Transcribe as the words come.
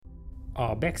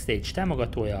A Backstage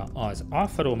támogatója az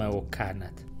Alfa Romeo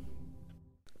Carnet.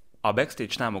 A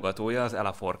Backstage támogatója az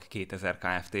Elafork 2000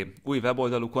 Kft. Új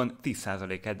weboldalukon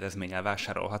 10% kedvezménnyel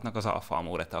vásárolhatnak az Alfa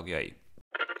Amore tagjai.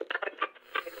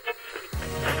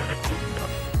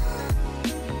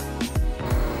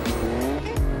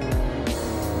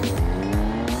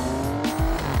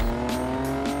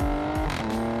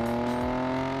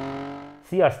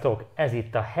 Sziasztok! Ez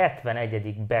itt a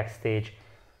 71. Backstage.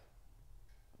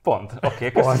 Pont.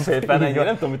 Oké, köszönöm szépen. Ennyi.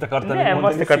 Nem tudom, mit akartam mondani. Nem,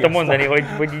 azt akartam mondani,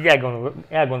 hogy így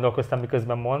elgondolkoztam,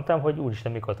 miközben mondtam, hogy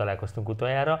úristen, mikor találkoztunk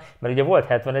utoljára. Mert ugye volt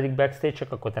 70. Backstage,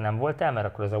 csak akkor te nem voltál, mert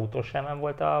akkor az autós nem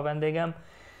volt a vendégem.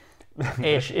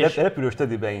 És repülős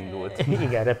Teddy beindult.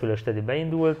 Igen, repülős Teddy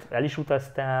beindult, el is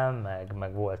utaztál,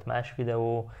 meg volt más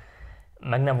videó,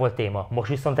 meg nem volt téma. Most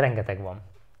viszont rengeteg van.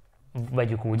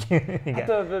 Vegyük úgy. Igen.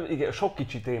 Hát igen, sok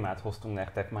kicsi témát hoztunk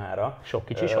nektek mára. Sok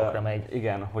kicsi, sokra megy.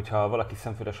 Igen, hogyha valaki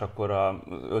szemfüles, akkor a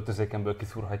öltözékemből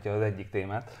kiszúrhatja az egyik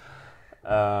témát.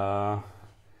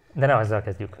 De ne azzal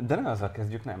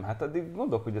kezdjük. Nem. Hát addig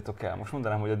gondolkodjatok el. Most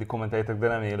mondanám, hogy addig kommenteljétek, de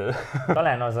nem élő.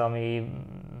 Talán az, ami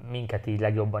minket így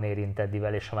legjobban érint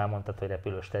Teddyvel, és ha már mondtad, hogy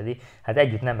repülős Teddy, hát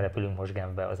együtt nem repülünk most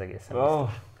Genfbe, az egészen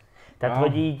biztos. Tehát,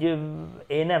 hogy így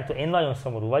én nem tudom, én nagyon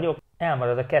szomorú vagyok.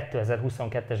 Elmarad a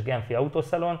 2022-es Genfi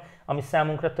autószalon, ami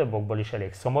számunkra több okból is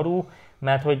elég szomorú,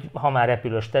 mert hogy ha már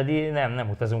repülős Teddy, nem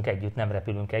utazunk együtt, nem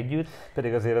repülünk együtt.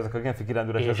 Pedig azért ezek a Genfi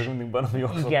kirándulások azok mindig baromi jók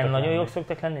szoktak igen, nagyon lenni. jók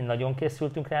szoktak lenni, nagyon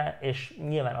készültünk rá, és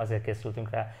nyilván azért készültünk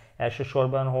rá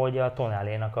elsősorban, hogy a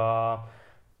Tonalénak a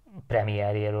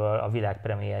premierjéről, a világ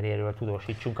premierjéről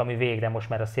tudósítsunk, ami végre most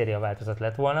már a széria változat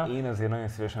lett volna. Én azért nagyon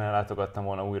szívesen ellátogattam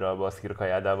volna újra abba a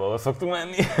szirkajádába, ahol szoktunk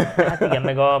menni. Hát igen,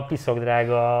 meg a piszok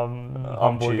drága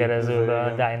hamburgerezőbe, a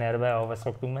dinerbe, ahova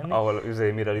szoktunk menni. Ahol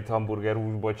mire itt hamburger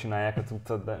húsból csinálják a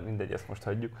cuccot, de mindegy, ezt most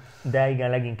hagyjuk. De igen,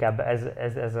 leginkább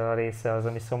ez a része az,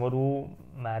 ami szomorú,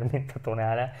 már mint a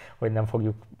Tonale, hogy nem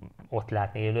fogjuk ott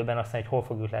látni élőben, aztán, hogy hol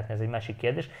fogjuk látni, ez egy másik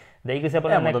kérdés. De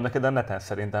igazából elmondom neked a neten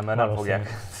szerintem, mert nem fogják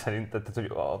szerintem. Tehát,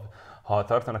 hogy ha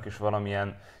tartanak is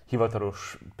valamilyen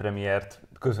hivatalos premiért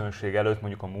közönség előtt,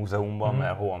 mondjuk a múzeumban,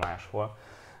 mert hol máshol,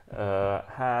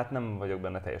 hát nem vagyok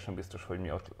benne teljesen biztos, hogy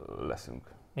mi ott leszünk.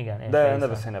 Igen, de ne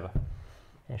beszélj neve.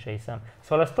 Én se hiszem.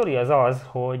 Szóval a sztori az,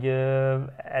 hogy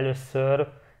először,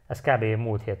 ez kb.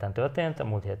 Múlt héten történt, a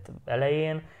múlt hét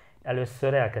elején,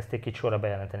 először elkezdték itt sorra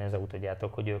bejelenteni az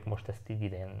autógyártók, hogy ők most ezt így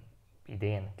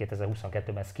idén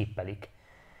 2022-ben skippelik.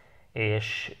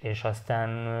 És aztán,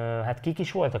 hát kik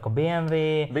is voltak? A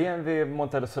BMW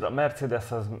mondta először, a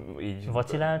Mercedes az így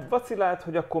vacilált,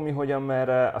 hogy akkor mi hogyan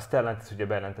merre, a Stellantis ugye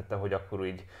bejelentette, hogy akkor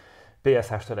így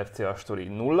PSH-től FCA-stól így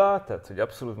nulla, tehát hogy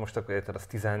abszolút most akkor érted, az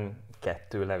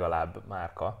 12 legalább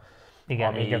márka.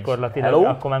 Igen, így gyakorlatilag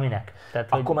akkor már minek?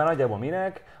 Tehát, akkor már nagyjából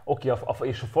minek. Oké,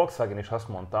 és a Volkswagen is azt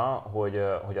mondta,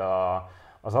 hogy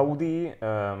az Audi,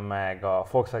 meg a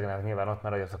Volkswagen nyilván ott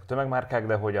már azok tömegmárkák,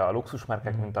 de hogy a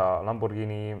luxusmárkák, mint a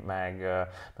Lamborghini, meg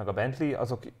a Bentley,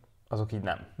 azok így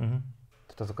nem.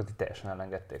 Tehát azokat így teljesen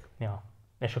elengedték. Ja.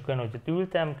 És akkor hogy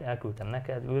ültem, elküldtem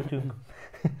neked, ültünk,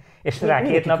 és rá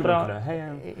 2 napra,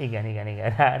 igen,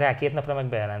 rá 2 napra meg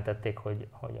bejelentették,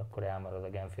 hogy akkor elmarad a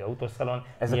Genfi autószalon.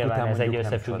 Nyilván ez egy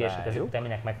összefüggés, hogy ezek után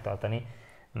minek megtartani,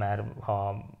 mert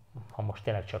ha most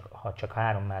tényleg csak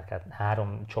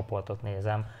 3 csoportot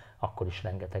nézem, akkor is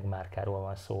rengeteg márkáról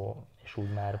van szó, és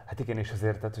úgy már... Hát igen, és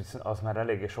azért tehát, hogy az már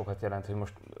eléggé sokat jelent, hogy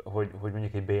most, hogy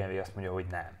mondjuk egy BMW azt mondja, hogy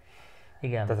nem.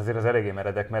 Igen. Tehát azért az eléggé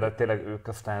meredek, mert tényleg ők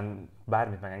aztán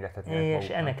bármit megengedhetnének és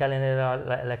maguknak. ennek ellenére a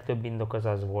legtöbb indok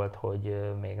az volt,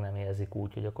 hogy még nem érzik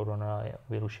úgy, hogy a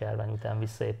koronavírus járvány után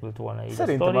visszaépült volna így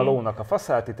szerintem a sztori. A lónak a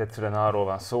faszát, itt egyszerűen arról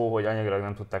van szó, hogy anyagilag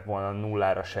nem tudták volna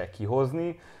nullára se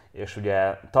kihozni, és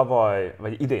ugye tavaly,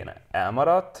 vagy idén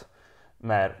elmaradt,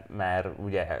 mert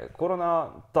ugye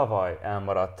korona, tavaly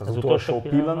elmaradt az utolsó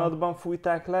pillanatban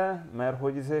fújták le, mert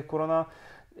hogy korona,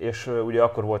 és ugye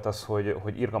akkor volt az,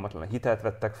 hogy irgalmatlan hitelt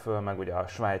vettek föl, meg ugye a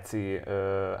svájci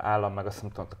állam, meg azt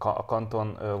mondtam, a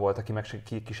kanton volt, aki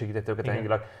kisegített őket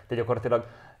anyagilag, de gyakorlatilag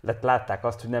látták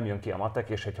azt, hogy nem jön ki a matek,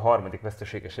 és egy harmadik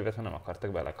veszteséges évet nem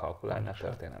akartak belekalkulálni a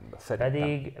történetbe.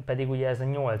 Pedig ugye ez a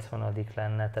 80.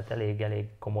 lenne, tehát elég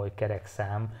komoly kerek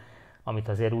szám, amit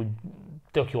azért úgy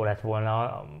tök jó lett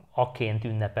volna aként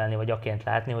ünnepelni, vagy aként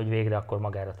látni, hogy végre akkor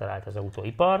magára talált az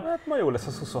autóipar. Hát ma jó lesz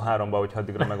az 23-ban, hogy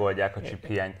addigra megoldják a chip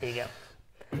hiányt. Igen.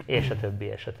 És a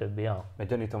többi, ja. Mert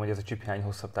gyanítom, hogy ez a chip hiány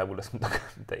hosszabb távú lesz,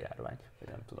 mint a járvány,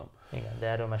 nem tudom. Igen, de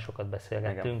erről már sokat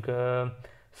beszélgettünk. Igen.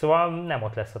 Szóval nem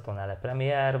ott lesz a Tonale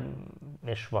Premier,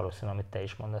 és valószínű, amit te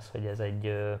is mondasz, hogy ez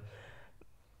egy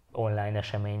online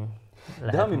esemény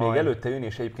lehet. De ami majd. még előtte jön,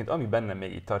 és egyébként ami bennem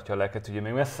még így tartja a lelket, ugye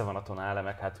még messze van a tonál,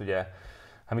 meg hát ugye,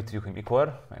 hát mit tudjuk, hogy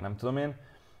mikor, meg nem tudom én,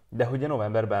 de ugye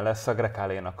novemberben lesz a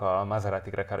Grecale-nak, a Maserati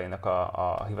Grecale-nak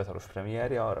a hivatalos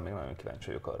premierje, arra még nagyon kíváncsi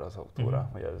vagyok arra az autóra,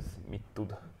 hogy ez mit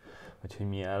tud, hogy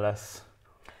milyen lesz.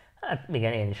 Hát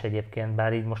igen, én is egyébként,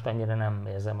 bár így most annyira nem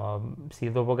érzem a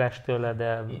szívdobogást tőle,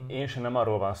 de... Én sem nem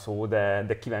arról van szó,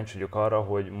 de kíváncsi vagyok arra,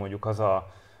 hogy mondjuk az a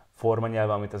formanyelv,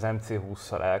 amit az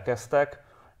MC20-szal elkezdtek,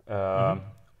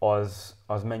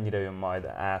 az mennyire jön majd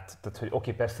át. Tehát, hogy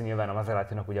oké, persze nyilván a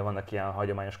Maseratinak ugye vannak ilyen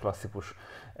hagyományos, klasszikus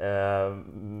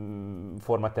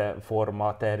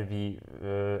formatervi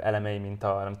elemei, mint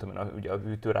a, nem tudom, ugye a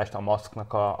bűtőrást, a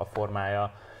maszknak a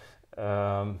formája.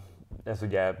 Ez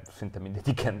ugye szinte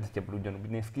mindegyiken ugyanúgy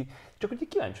néz ki. Csak ugye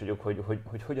kíváncsi vagyok,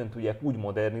 hogy hogyan tudják úgy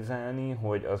modernizálni,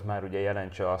 hogy az már ugye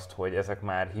jelentse azt, hogy ezek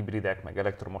már hibridek, meg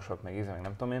elektromosak, meg meg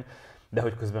nem tudom én, de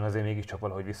hogy közben azért mégiscsak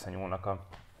valahogy visszanyúlnak a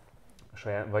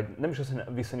saját, vagy nem is azt,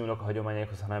 hogy visszanyúlnak a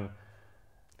hagyományaikhoz, hanem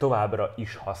továbbra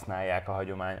is használják a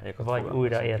hagyományokat. Vagy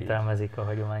újra értelmezik a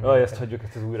hagyományokat. Ezt hagyjuk,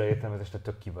 ezt az újraértelmezést,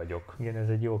 tök ki vagyok. Igen, ez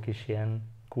egy jó kis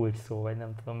ilyen kulcs szó, vagy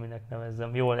nem tudom, minek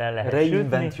nevezzem. Jól el lehet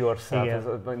Reinvent sütni.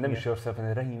 yourself, nem is yourself,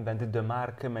 hanem reinvent the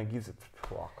mark, meg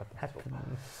hát,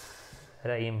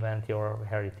 reinvent your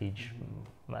heritage.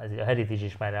 A heritage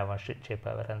is már rá van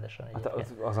csépelve rendesen. Hát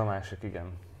az a másik,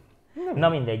 igen. Na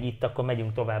mindegy, itt akkor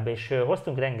megyünk tovább, és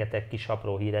hoztunk rengeteg kis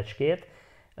apró hírecskét.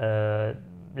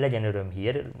 Legyen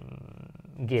örömhír,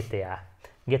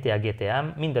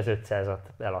 GTA, mind az 500-at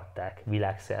eladták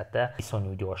világszerte,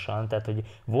 iszonyú gyorsan, tehát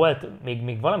hogy volt,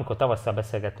 még valamikor tavasszal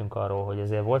beszélgettünk arról, hogy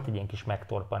azért volt egy ilyen kis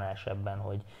megtorpanás ebben,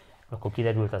 hogy akkor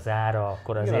kiderült az ára,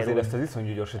 akkor azért... Igen, azért ezt az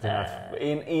iszonyú gyorsat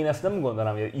én ezt nem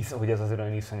gondolom, hogy ez azért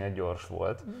olyan iszonyat gyors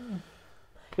volt.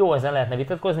 Jó, ezen lehetne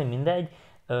vitatkozni, mindegy.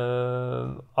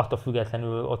 Attól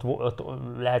függetlenül ott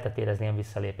lehetett érezni ilyen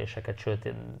visszalépéseket,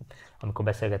 sőt, amikor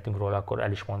beszélgettünk róla, akkor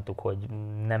el is mondtuk, hogy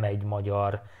nem egy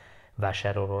magyar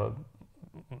vásárolóról,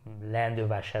 leendő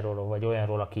vásároló, vagy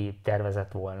olyanról, aki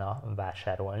tervezett volna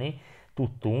vásárolni.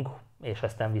 Tudtunk, és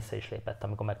aztán vissza is lépett,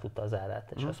 amikor megtudta az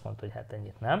árát, és azt mondta, hogy hát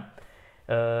ennyit nem.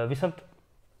 Viszont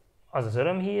az az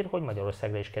örömhír, hogy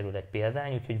Magyarországra is kerül egy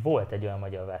példány, úgyhogy volt egy olyan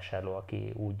magyar vásárló,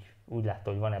 aki úgy látta,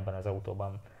 hogy van ebben az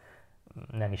autóban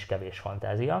nem is kevés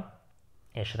fantázia,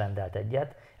 és rendelt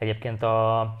egyet. Egyébként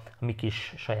a mi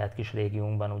kis saját kis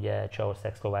régiónkban, ugye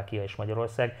Csehország, Szlovákia és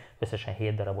Magyarország összesen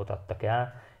 7 darabot adtak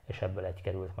el, és ebből egy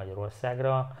került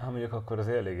Magyarországra. Hát mondjuk akkor az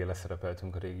eléggé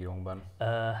leszerepeltünk a régiónkban.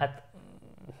 Hát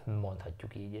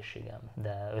mondhatjuk így is, igen,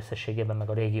 de összességében meg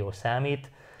a régió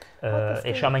számít,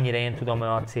 és amennyire én tudom,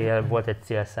 volt egy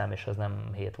célszám, és az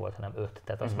nem 7 volt, hanem 5,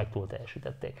 tehát azt meg túl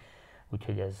teljesítették.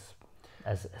 Úgyhogy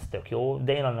ez tök jó,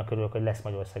 de én annak örülök, hogy lesz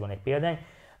Magyarországon egy példány.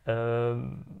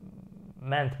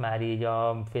 Ment már így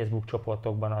a Facebook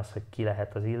csoportokban az, hogy ki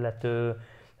lehet az illető,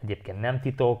 egyébként nem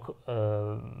titok,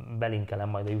 belinkelem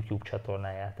majd a YouTube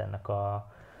csatornáját ennek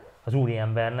az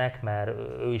úriembernek, mert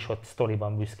ő is ott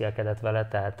sztoriban büszkélkedett vele,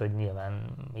 tehát hogy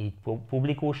nyilván így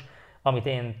publikus. Amit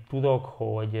én tudok,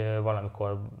 hogy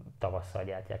valamikor tavasszal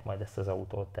gyártják majd ezt az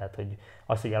autót, tehát hogy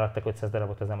az, hogy eladtak 500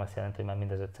 darabot, az nem azt jelenti, hogy már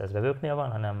mind az 500 vevőknél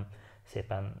van, hanem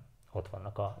szépen ott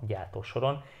vannak a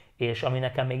gyártósoron. És ami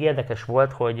nekem még érdekes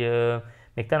volt, hogy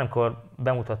még talán amikor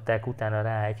bemutatták, utána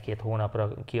rá 1-2 hónapra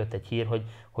kijött egy hír,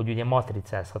 hogy ugye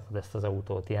matricázhatod ezt az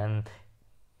autót ilyen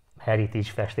heritage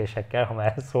festésekkel, ha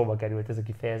már szóba került ez a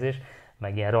kifejezés,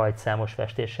 meg ilyen rajtszámos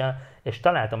festéssel, és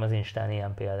találtam az Instán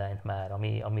ilyen példányt már,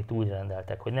 amit úgy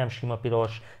rendeltek, hogy nem sima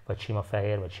piros, vagy sima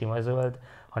fehér, vagy sima zöld,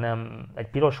 hanem egy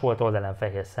piros volt oldalán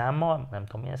fehér számmal, nem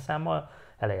tudom milyen számmal,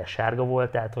 eleje sárga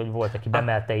volt, tehát hogy volt, aki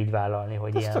bemelte így vállalni,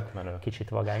 hogy ilyen kicsit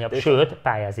vagányabb. Sőt,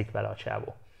 pályázik vele a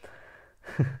csávó.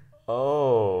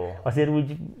 Azért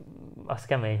úgy, az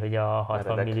kemény, hogy a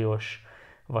 60 milliós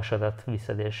vasadat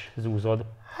visszadés zúzod.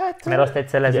 Hát, mert azt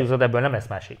egyszer lezúzod, ebből nem lesz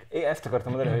másik. Én ezt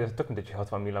akartam mondani, hogy ez tök mindegy, hogy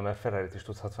 60 milla, mert Ferrarit is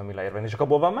tudsz 60 milláért venni, és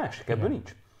abból van másik, ebből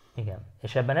nincs. Igen,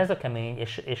 és ebben ez a kemény,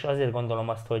 és azért gondolom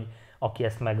azt, hogy aki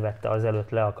ezt megvette, az előtt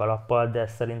le a kalappal, de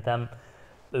szerintem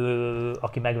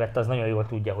aki megvette, az nagyon jól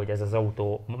tudja, hogy ez az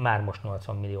autó már most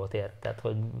 80 milliót ér. Tehát,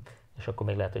 hogy, és akkor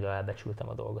még lehet, hogy elbecsültem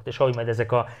a dolgot. És ahogy majd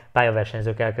ezek a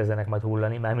pályaversenyzők elkezdenek majd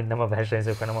hullani, mármint nem a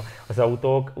versenyzők, hanem az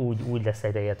autók, úgy lesz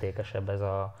egyre értékesebb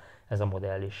ez a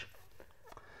modell is.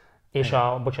 És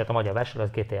a magyar vásárló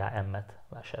az GTA M-et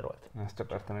vásárolt. Ezt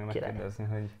akartam még megkérdezni,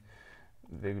 hogy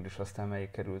végül is aztán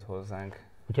melyik került hozzánk.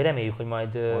 Úgyhogy reméljük, hogy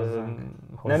majd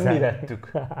nem mi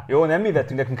vettük. Jó, nem mi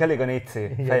vettünk, nekünk elég a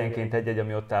 4C fejenként egy-egy,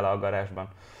 ami ott áll a garázsban.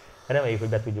 Reméljük, hogy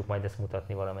be tudjuk majd ezt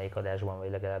mutatni valamelyik adásban,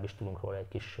 vagy legalábbis tudunk róla egy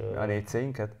kis... A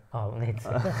 4C-inket? A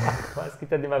 4C. Azt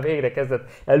kitenni, már végre kezdett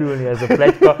elülni ez a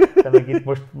pletyka, de meg itt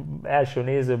most első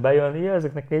néző bejön, ja,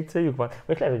 ezeknek 4C-jük van,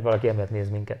 vagy lehet, hogy valaki emiatt néz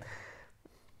minket.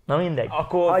 Na mindegy.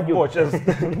 Akkor hagyjuk. Bocs, ez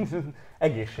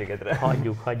egészségedre.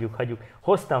 Hagyjuk.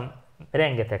 Hoztam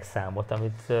rengeteg számot,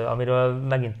 amiről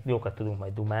megint jókat tudunk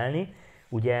majd dumálni.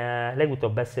 Ugye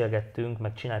legutóbb beszélgettünk,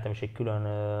 meg csináltam is egy külön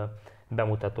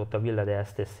bemutatót a Villa de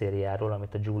Este szériáról,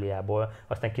 amit a Giuliából,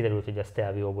 aztán kiderült, hogy a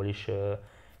Stelvio-ból is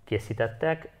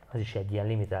készítettek. Az is egy ilyen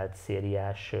limitált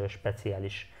szériás,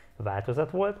 speciális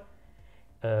változat volt,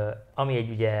 ami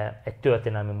ugye egy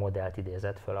történelmi modellt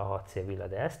idézett fel a 6C Villa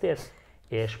de Estét,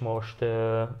 és most,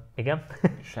 igen?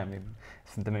 Semmi.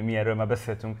 Szerintem mi erről már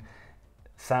beszéltünk.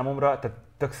 Számomra, tehát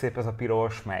tök szép ez a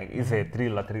piros, meg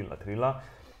trilla,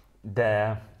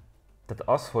 de tehát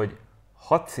az, hogy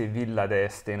 6C Villa de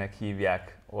Estének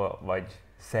hívják, vagy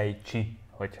Seichi,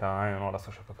 hogyha nagyon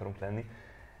olaszosak akarunk lenni,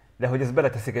 de hogy ezt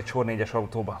beleteszik egy sor 4-es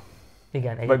autóba.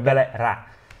 Igen. Vagy bele rá.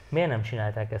 Miért nem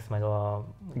csinálták ezt meg a...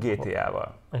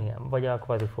 GTA-val. Igen, vagy a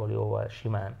Quadrifoglio-val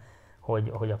simán,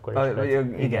 hogy akkor is...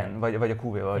 Igen, vagy a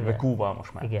QV-val, vagy Q-val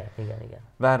most már. Igen.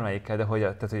 Bármelyikkel, de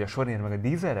hogy a sornér meg a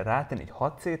dízelre rátenni egy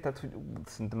 6C, tehát hogy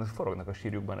szerintem ez forognak a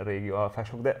sírjukban a régi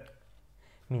alfások, de...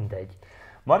 Mindegy.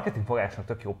 Marketingfogásnak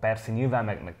tök jó, persze, nyilván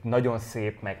meg nagyon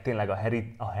szép, meg tényleg a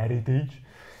heritage.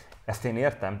 Ezt én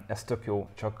értem, ez tök jó,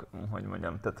 csak hogy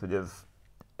mondjam, tehát hogy ez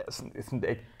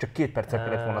csak 2 perccel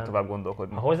kellett volna tovább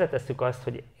gondolkodni. Hozzátesszük azt,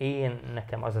 hogy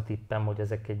nekem az a tippem, hogy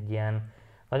ezek egy ilyen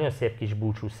nagyon szép kis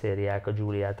búcsú szériák a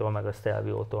Giuliától, meg a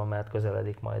Stelvio-tól, mert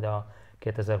közeledik majd a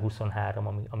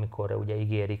 2023, amikor ugye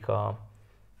ígérik a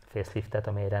faceliftet,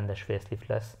 ami egy rendes facelift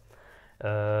lesz.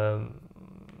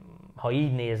 Ha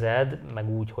így nézed, meg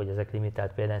úgy, hogy ezek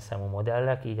limitált példányszámú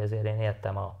modellek, így azért én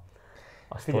értem a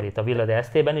sztorit a Villa de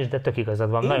Estében is, de tök igazad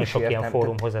van, nagyon sok ilyen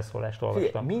fórum hozzászólást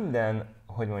olvastam. Minden,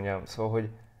 hogy mondjam, szóval, hogy...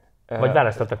 Vagy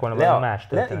választottak volna valami más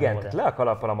történet. Igen, tehát le a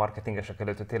kalappal a marketingesek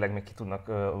előtt, hogy tényleg még ki tudnak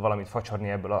valamit facsarni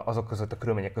ebből azok között a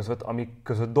körülmények között, amik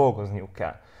között dolgozniuk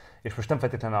kell. És most nem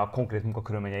feltétlenül a konkrét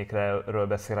munkakörülményeikről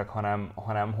beszélek,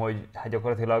 hanem hogy hát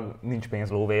gyakorlatilag nincs pénz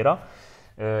lóvéra,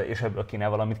 és ebből kéne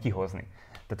valamit kihozni.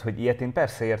 Tehát, hogy ilyet én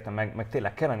persze értem, meg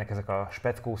tényleg kellenek ezek a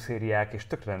speckó szériák, és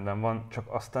tök rendben van, csak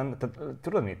aztán, tehát,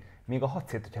 tudod mit? Még a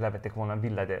 6C-t, hogyha levették volna a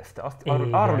Villa de Este,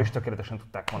 arról is tökéletesen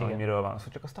tudták volna, hogy miről van szó,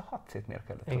 csak azt a 6C-t miért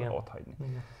kellett ott hagyni.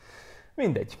 Igen.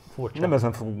 Mindegy. Furcsa. Nem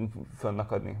ezen fogunk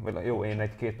fönnakadni. Jó,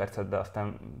 én 1-2 percet, de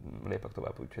aztán lépek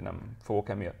tovább, úgyhogy nem fogok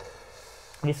emiatt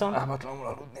viszont álmatlanul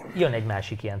aludni. Jön egy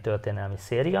másik ilyen történelmi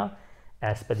széria,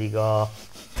 ez pedig a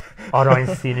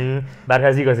aranyszínű, bár ha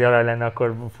ez igazi arany lenne,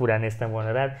 akkor furán néztem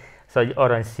volna rád. Szóval egy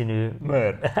aranyszínű...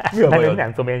 Mert? Mi a bajod?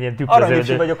 Nem tudom, ilyen tükröződő...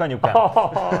 Aranyicsi vagyok, anyukám.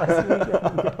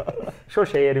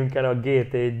 Sose érünk el a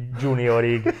GT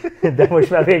Juniorig, de most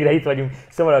már végre itt vagyunk.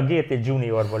 Szóval a GT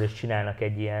Juniorból is csinálnak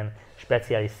egy ilyen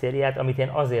speciális szériát, amit én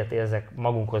azért érzek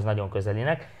magunkhoz nagyon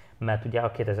közelinek, mert ugye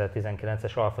a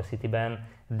 2019-es Alpha City-ben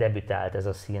debütált ez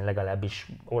a szín,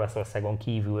 legalábbis Olaszországon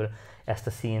kívül ezt a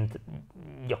színt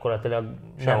gyakorlatilag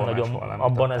sehol nem nagyon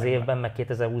abban az évben, meg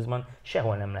 2020-ban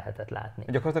sehol nem lehetett látni.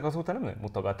 Gyakorlatilag azóta nem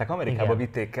mutogatták, Amerikába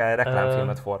vitték el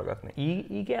reklámfilmet forgatni.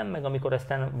 Igen, meg amikor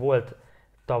aztán volt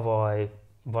tavaly,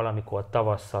 valamikor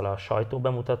tavasszal a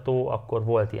sajtóbemutató, akkor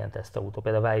volt ilyen tesztautó,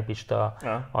 például a Vájpista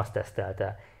azt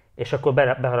tesztelte. És akkor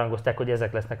beharangozták, hogy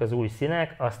ezek lesznek az új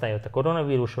színek, aztán jött a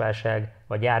koronavírusválság,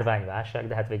 vagy járványválság,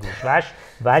 de hát végül is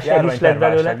válság is lett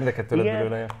belőle.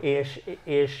 Igen,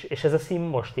 és ez a szín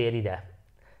most ér ide.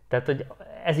 Tehát, hogy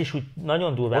ez is úgy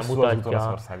nagyon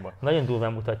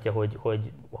durván mutatja,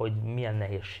 hogy milyen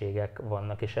nehézségek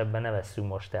vannak, és ebben ne vesszünk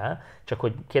most el. Csak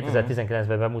hogy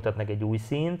 2019-ben bemutatnak egy új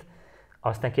színt,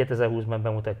 aztán 2020-ban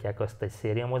bemutatják azt egy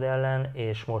szériamodellen,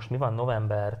 és most mi van,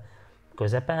 november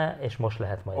közepe, és most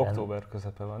lehet majd október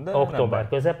közepe van, de október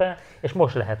közepe, és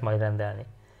most lehet majd rendelni.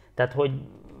 Tehát, hogy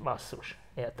basszus,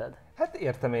 érted? Hát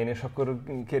értem én, és akkor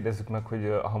kérdezzük meg,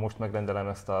 hogy ha most megrendelem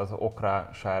ezt az okra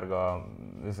sárga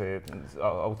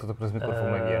autót, akkor ez mikor fog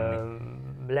megjelenni?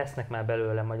 Lesznek már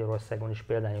belőle Magyarországon is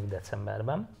példányok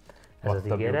decemberben, ez az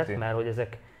ígéret, mert hogy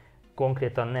ezek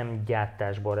konkrétan nem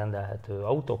gyártásból rendelhető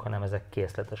autók, hanem ezek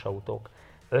készletes autók.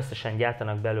 Összesen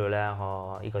gyártanak belőle,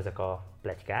 ha igazak a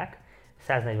pletykák,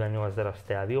 148 darab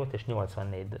Stelviót és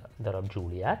 84 darab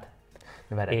Giuliát.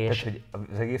 És hogy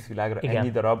az egész világra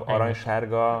ennyi darab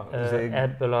aranysárga...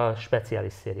 Ebből a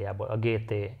speciális szériából, a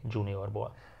GT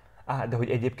Juniorból. De hogy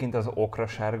egyébként az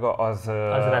okrasárga az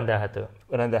rendelhető.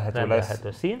 Rendelhető lesz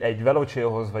szín. Egy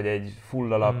Veloce-hoz, vagy egy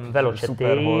full alap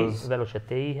Superhoz? Veloce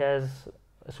TI-hez,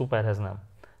 Superhez nem.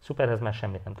 Superhez már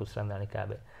semmit nem tudsz rendelni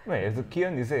kb. Ez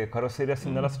kijön karosszéria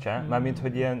színnel, azt csinál? Mármint,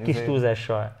 hogy ilyen... Kis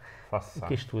túlzással. Fassza.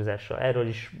 Kis túlzással. Erről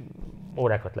is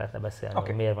órákat lehetne beszélni,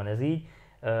 hogy miért van ez így.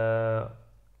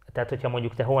 Tehát, hogyha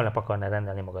mondjuk te holnap akarnál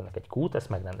rendelni magadnak egy Q-t, ezt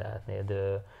megrendelhetnéd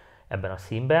ebben a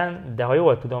színben, de ha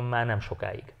jól tudom, már nem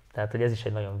sokáig. Tehát, hogy ez is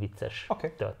egy nagyon vicces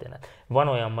történet. Van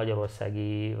olyan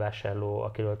magyarországi vásárló,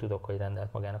 akiről tudok, hogy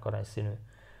rendelt magának aranyszínű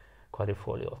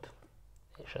karifóliót.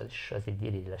 És ez egy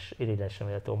irigylésre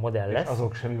méltó modell lesz. És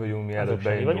azok sem mi vagyunk, mielőtt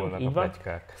beindulnak a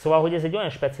pletykák. Szóval, hogy ez egy olyan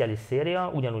speciális széria,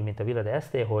 ugyanúgy, mint a Villa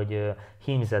ST, hogy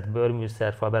hímzett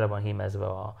bőrműszerfal, bele van hímezve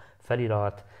a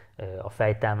felirat, a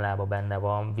fejtámlába benne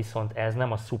van, viszont ez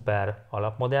nem a szuper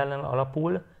alapmodellen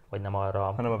alapul, vagy nem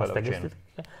arra, hanem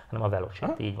a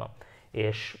Veloce-n, így van.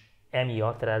 És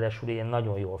emiatt ráadásul ilyen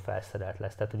nagyon jól felszerelt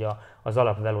lesz. Tehát, hogy az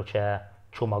alap Veloce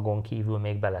csomagon kívül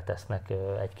még beletesznek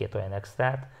egy-két olyan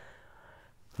extrát,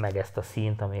 meg ezt a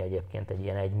színt, ami egyébként egy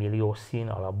ilyen 1 milliós szín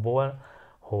alapból,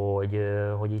 hogy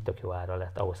így tök jó ára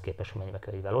lett ahhoz képest, hogy mennyibe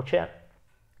kerül egy Veloce.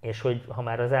 És hogy ha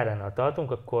már az áránál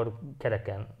tartunk, akkor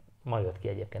kereken ma jött ki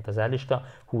egyébként az árlista,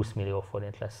 20 millió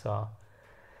forint lesz a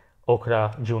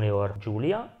Okra Junior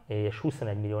Giulia, és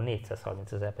 21 millió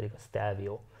 430 000 pedig a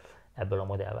Stelvio ebből a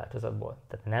modellváltozatból.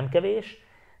 Tehát nem kevés,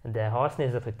 de ha azt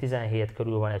nézed, hogy 17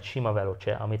 körül van egy sima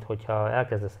Veloce, amit hogyha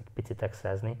elkezdesz egy picit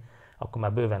extrázni, akkor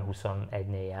már bőven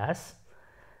 21-nél jársz,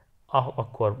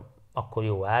 akkor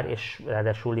jó ár, és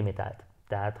ráadásul limitált.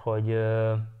 Tehát, hogy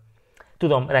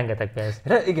tudom, rengeteg pénz.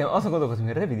 Igen, azon gondolkodom,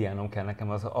 hogy revidiálnom kell nekem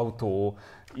az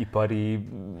autóipari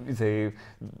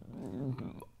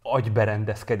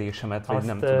agyberendezkedésemet, vagy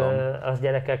nem tudom. Azt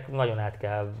gyerekek, nagyon át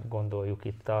kell gondoljuk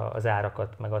itt az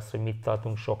árakat, meg azt, hogy mit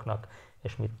tartunk soknak,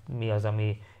 és mi az,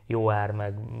 ami jó ár,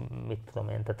 meg mit tudom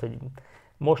én. Tehát, hogy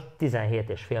most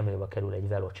 17,5 millióba kerül egy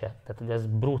Veloce. Tehát, hogy ez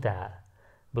brutál.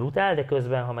 Brutál, de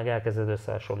közben, ha meg elkezded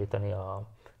összehasonlítani a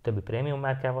többi prémium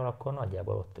márkával, akkor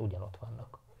nagyjából ugyanott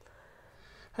vannak.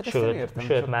 Hát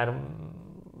sőt már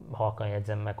halkan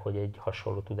jegyzem meg, hogy egy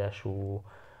hasonló tudású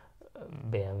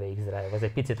BMW X-Drive, az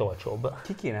egy picit olcsóbb.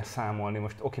 Ki kéne számolni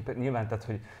most? Nyilván, tehát,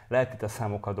 hogy lehet itt a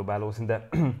számokkal dobálózni, de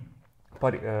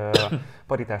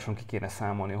paritáson ki kéne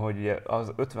számolni, hogy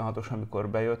az 56-os, amikor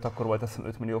bejött, akkor volt azt hiszem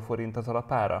 5 millió forint az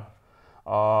alapára?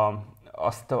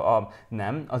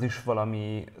 Nem, az is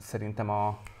valami, szerintem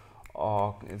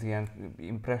az ilyen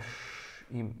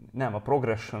a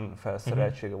Progression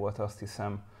felszereltsége volt, azt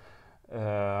hiszem,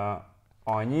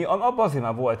 annyi. Abban azért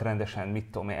már volt rendesen,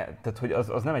 mit tudom, tehát hogy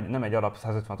az nem egy alap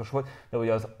 156-os volt, de hogy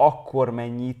az akkor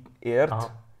mennyit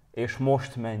ért, és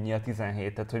most mennyi a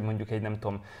 17, tehát hogy mondjuk egy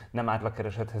nem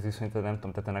átlagkeresethez viszonyítva, nem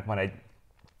tudom, tehát ennek van egy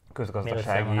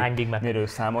közgazdasági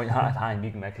mérőszám, hogy hány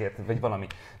Big Mac érted, vagy valami.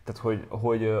 Tehát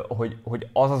hogy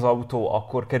az autó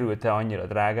akkor került-e annyira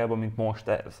drágába, mint most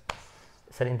ez?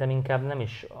 Szerintem inkább nem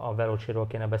is a Veloce-ról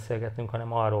kéne beszélgetnünk,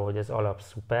 hanem arról, hogy az alap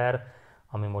szuper,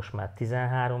 ami most már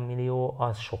 13 millió,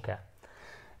 az sok-e?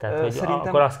 Tehát, hogy szerintem...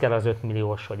 akkor az kell az 5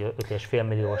 milliós, vagy 5,5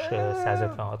 milliós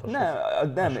 156-os.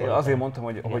 Nem, azért mondtam,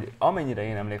 hogy amennyire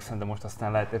én emlékszem, de most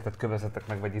aztán lehet, érted, kövezetek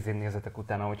meg, vagy nézzetek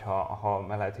utána, hogyha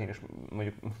lehet, én is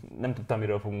mondjuk nem tudtam,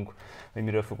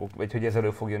 miről fogok, vagy hogy ez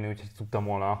elő fog jönni, úgyhogy tudtam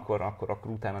volna, akkor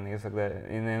utána nézek, de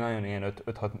én nagyon ilyen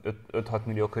 5-6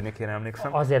 millió környékére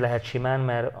emlékszem. Azért lehet simán,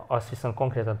 mert azt viszont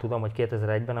konkrétan tudom, hogy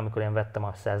 2001-ben, amikor én vettem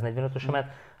a 145-ösemet,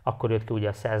 akkor jött ki ugye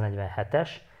a 147-es,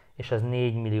 és az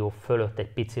 4 millió fölött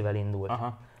egy picivel indult.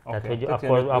 Tehát, hogy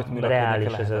akkor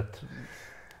reális az 5.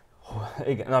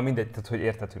 Igen, na mindegy, tehát hogy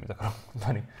érted, hogy mit akarok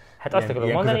mondani. Hát azt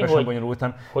akarom mondani,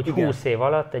 hogy 20 év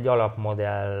alatt egy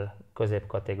alapmodell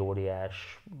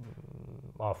középkategóriás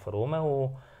Alfa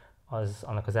Romeo,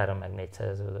 annak az ára meg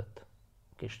 4-szereződött.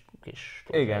 Kis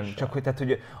igen, csak hogy, tehát,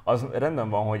 hogy az rendben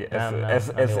van, hogy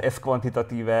ez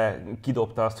kvantitatíve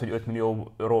kidobta azt, hogy 5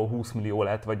 millióról 20 millió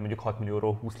lett, vagy mondjuk 6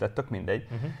 millióról 20 lett, tök mindegy.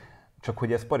 Csak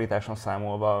hogy ez paritáson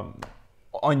számolva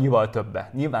annyival többe.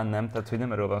 Nyilván nem, tehát hogy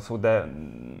nem erről van szó, de...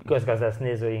 Közgazdász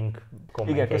nézőink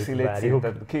kommentjeit várjuk.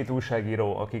 Tehát 2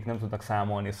 újságíró, akik nem tudnak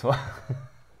számolni, szóval...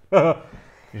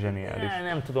 Zseniális.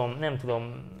 Nem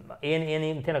tudom.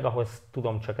 Én tényleg ahhoz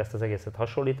tudom csak ezt az egészet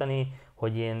hasonlítani,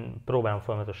 hogy én próbálom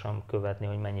folyamatosan követni,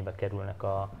 hogy mennyibe kerülnek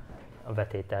a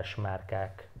vetélytárs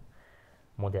márkák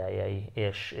modelljei,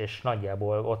 és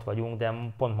nagyjából ott vagyunk, de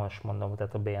pont most mondom,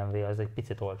 tehát a BMW az egy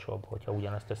picit olcsóbb, hogyha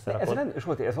ugyanazt összerakod.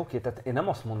 Ez oké, tehát én nem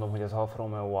azt mondom, hogy az Alfa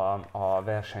Romeo a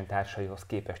versenytársaihoz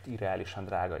képest irreálisan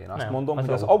drága. Én azt mondom, hogy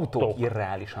az autók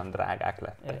irreálisan drágák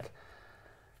lettek.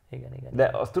 Igen. De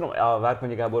azt tudom, a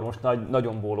Várkonyi Gábor most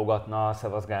nagyon bólogatna,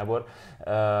 Szevasz Gábor,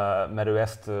 mert ő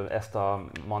ezt a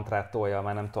mantrát tolja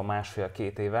már nem tudom,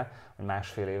 1,5-2 éve, vagy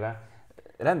 1,5 éve.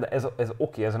 rendben, ez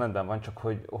oké, ez rendben van, csak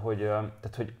hogy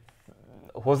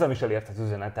hozzám is elért az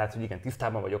üzenet, tehát hogy igen,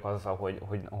 tisztában vagyok azzal,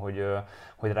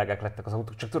 hogy drágák lettek az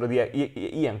autók. Csak tudod,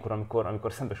 ilyenkor,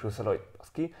 amikor szembesülsz el, hogy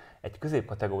az ki, egy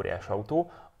középkategóriás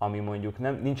autó, ami mondjuk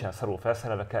nincsen szarul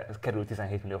felszerelve, kerül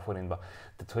 17 millió forintba.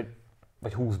 Tehát, hogy,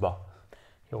 vagy 20-ba.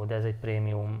 Jó, de ez egy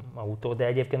prémium autó, de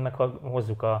egyébként meg ha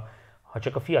hozzuk ha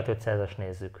csak a Fiat 500-as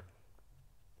nézzük.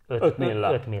 5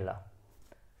 milla.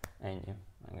 Ennyi.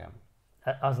 Igen.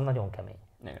 Az nagyon kemény.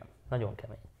 Igen. Nagyon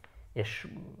kemény.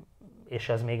 És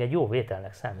az még egy jó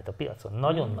vételnek számít a piacon.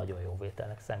 Nagyon-nagyon jó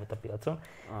vételnek számít a piacon.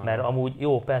 Mert amúgy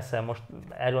jó, persze most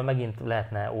erről megint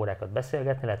lehetne órákat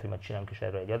beszélgetni, lehet, hogy majd csinálunk is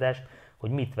erről egy adást,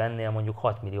 hogy mit vennél mondjuk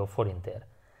 6 millió forintért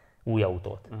új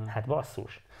autót. Hát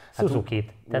basszus.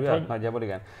 Suzuki-t. Hogy... Nagyjából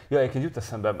igen. Ja, egyébként jut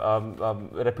eszembe a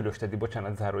repülős Teddy,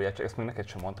 bocsánat, zárójel, csak ezt még neked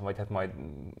sem mondtam, hogy hát majd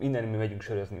innen mi megyünk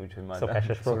sörözni, úgyhogy majd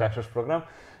szokásos program.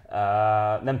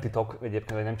 Nem titok,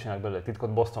 egyébként, hogy nem csinálok belőle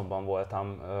titkot, Bostonban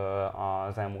voltam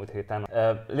az elmúlt héten.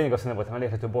 Lényeg az, hogy nem voltam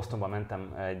elérhető, Bostonban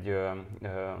mentem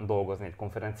dolgozni egy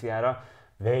konferenciára.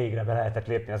 Végre be lehetett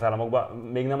lépni az államokba.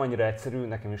 Még nem annyira egyszerű,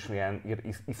 nekem is ilyen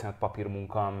iszonyat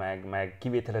papírmunka, meg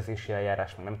kivételezési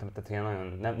eljárás, meg nem tudom, tehát ilyen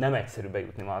nagyon nem egyszerű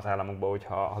bejutni ma az államokba, hogy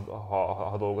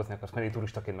ha dolgozni akarsz menni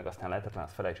turistaként, meg aztán lehetetlen,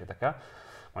 azt felejtsétek el,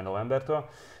 majd novembertől.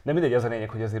 De mindegy, az a lényeg,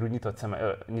 hogy azért úgy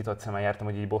nyitott szemmel jártam,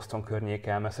 hogy így Boston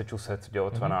környéken, Massachusetts, ugye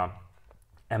ott van a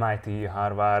MIT,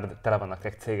 Harvard, tele vannak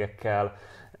tech cégekkel,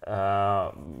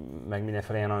 meg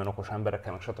mindenféle ilyen nagyon okos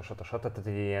emberekkel, meg stb. Tehát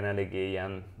egy ilyen eléggé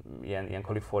ilyen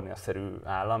Kalifornia-szerű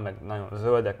állam, meg nagyon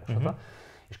zöldek, stb.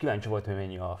 És kíváncsi voltam, hogy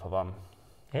mennyi alfa van.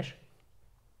 És?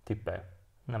 Tippelj.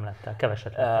 Nem láttál,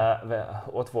 keveset láttál.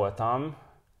 Ott voltam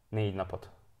 4 napot.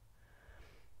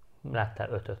 Láttál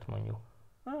 5-öt mondjuk.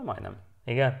 Majdnem.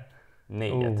 Igen?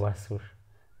 4-et. Basszus.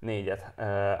 4-et.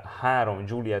 3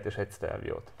 Juliet és 1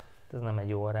 Stelviót. Ez nem egy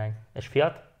jó arány. És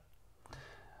Fiat?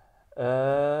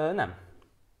 Nem.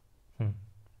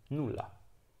 0.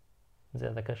 Ez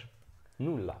érdekes.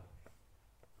 0.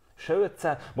 Se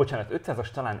 500, bocsánat,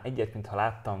 500-as talán egyet, mintha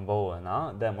láttam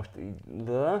volna, de most így,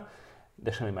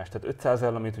 de semmi más. Tehát 500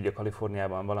 amit ugye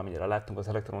Kaliforniában valamennyire láttunk, az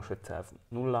elektromos 500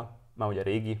 0, már ugye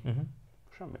régi,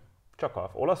 semmi. Csak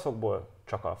alfa. Olaszokból,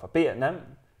 csak alfa.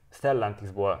 Nem,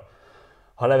 Stellantisból,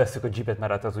 ha levesszük a Jeepet,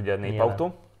 mert az ugye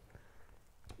népautó,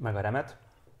 meg a Remet,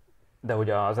 de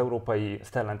ugye az európai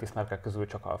Stellantis márkák közül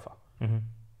csak alfa.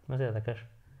 Ez érdekes.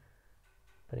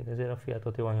 Pedig azért a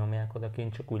Fiatot jól nyomják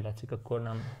odakint, csak úgy látszik, akkor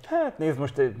nem. Hát nézd,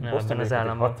 most Boston egy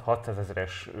 600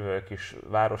 000-es kis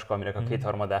városka, aminek a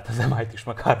kétharmadát az MIT is,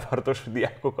 meg Harvardos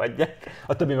diákok adják,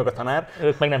 a többi meg a tanár.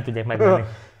 Ők meg nem tudják megvenni.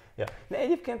 Ja. De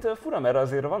egyébként fura, mert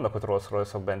azért vannak ott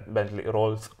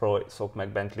Rolls-Royce-ok, meg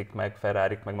Bentley-k, meg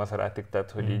Ferrari-k, meg Maserati-k,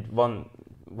 tehát hogy így van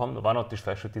ott is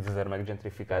felső 10 000 meg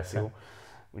gentrifikáció.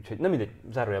 Úgyhogy nem mindegy,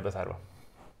 zárójelbe zárva.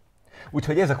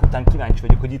 Úgyhogy ezek után kíváncsi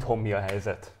vagyok, hogy itthon mi a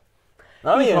helyzet.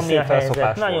 Na, milyen szép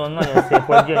felszopás volt. Nagyon szép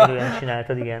volt, gyönyörűen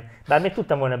csináltad, igen. Bár még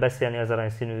tudtam volna beszélni az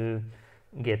aranyszínű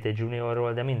GT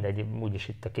Juniorról, de mindegy, úgyis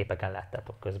itt a képeken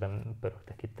láttátok, közben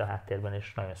pörögtek itt a háttérben,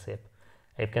 és nagyon szép.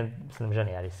 Egyébként szerintem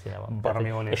zseniális színe van.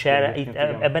 Tehát, és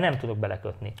ebben nem tudok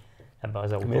belekötni, ebbe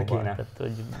az autóban. Tehát,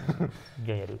 hogy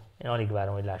gyönyörű. Én alig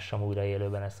várom, hogy lássam újra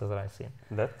élőben ezt az aranyszínt.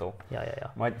 Dettó?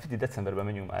 Ja. Majd decemberben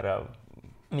menjünk már el.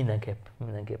 Mindenképp.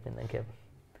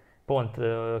 Pont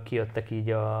kijöttek így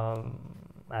a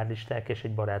árlisták, és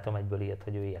egy barátom egyből írt,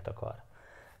 hogy ő ilyet akar.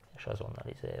 És azonnal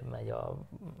megy a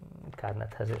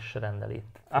Carnethez és rendel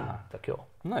itt. Tök jó.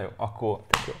 Na jó, akkor...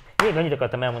 Még annyit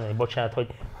akartam elmondani, bocsánat,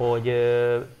 hogy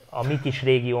a mi kis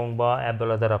régiónkban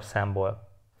ebből a darabszámból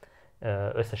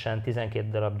összesen 12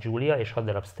 darab Giulia és 6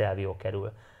 darab Stelvio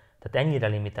kerül. Tehát ennyire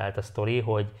limitált a sztori,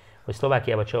 hogy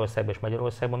Szlovákiában, Csehországban és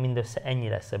Magyarországban mindössze ennyi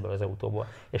lesz ebből az autóból.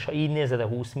 És ha így nézed a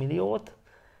 20 milliót,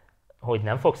 hogy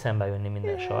nem fog szembe jönni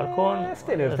minden sarkon. Ezt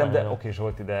én értem, de oké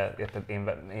Zsolti, de érted,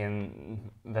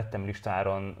 én vettem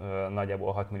listáron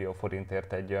nagyjából 6 millió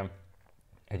forintért egy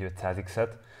 500X-et,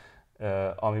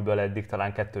 amiből eddig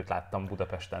talán 2-t láttam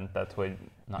Budapesten, tehát hogy,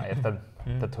 na érted?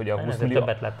 Tehát, hogy a 20 millió...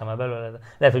 többet láttam el belőle,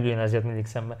 lehet, hogy ugyanaz jött mindig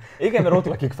szembe. Igen, mert ott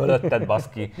lakik fölötted,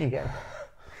 baszki. Igen.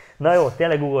 Na jó,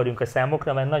 tényleg ugorjunk a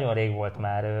számokra, mert nagyon rég volt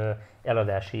már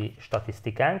eladási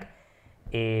statisztikánk,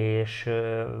 és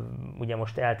ugye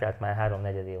most eltelt már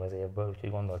 3/4 év az évből, úgyhogy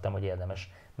gondoltam, hogy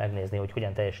érdemes megnézni, hogy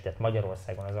hogyan teljesített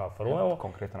Magyarországon az Alfa Romeo.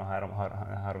 Konkrétan a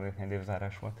 3-4 év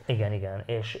zárás volt. Igen,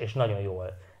 és nagyon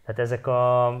jól. Tehát ezek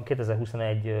a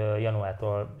 2021.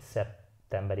 januártól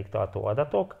szeptemberig tartó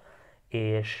adatok,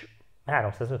 és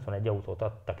 351 autót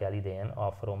adtak el idén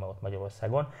Alfa Romeo-t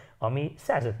Magyarországon, ami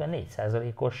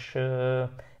 154%-os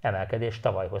emelkedés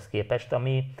tavalyhoz képest,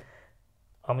 ami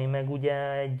ami meg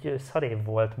ugye egy szarév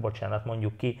volt, bocsánat,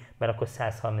 mondjuk ki, mert akkor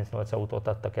 138 autót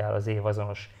adtak el az év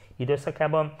azonos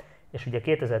időszakában, és ugye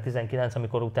 2019,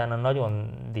 amikor utána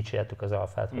nagyon dicsértük az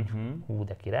Alfát, hogy hú,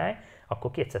 de király,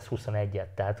 akkor 221-et,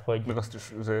 tehát hogy... Meg azt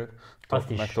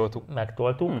is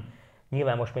megtoltuk.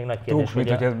 Nyilván most még nagy kérdés,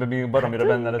 hogy ebben még baromira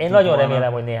benne lett. Én nagyon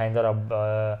remélem, hogy néhány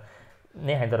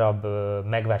darab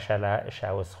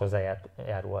megvásárlásához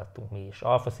hozzájárulhattunk mi is.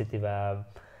 Alfa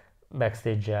City-vel,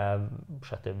 Backstage-el,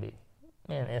 stb.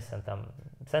 Én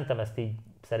szerintem ezt így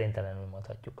szerintelenül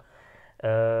mondhatjuk.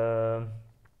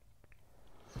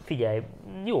 Figyelj,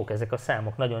 jók ezek a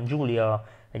számok, nagyon. Giulia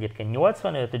egyébként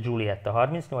 85, a Giulietta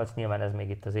 38, nyilván ez még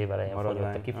itt az év elején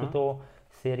fogyott a kifutó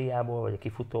szériából, vagy a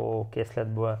kifutó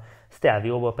készletből.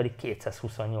 Stelvio-ból pedig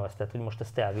 228, tehát hogy most a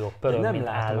Stelvio pörög, mint állat.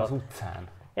 Nem látom az utcán.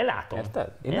 Én látom.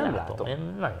 Érted? Én nem látom.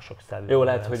 Én nagyon sok Stelvio. Jó,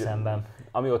 lehet, hogy szemben.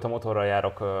 Amióta motorral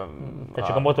járok... Te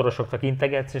csak a motorosoknak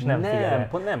integetsz, és nem figyelek.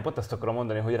 Pont azt akarom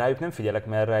mondani, hogy rájuk nem figyelek,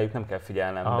 mert rájuk nem kell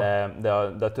figyelnem,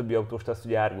 de a többi autóst azt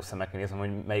ugye árgus szemekkel nézem,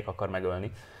 hogy melyik akar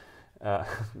megölni.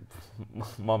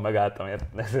 Ma megálltam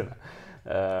ezen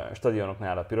a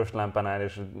stadionoknál, a piros lámpánál,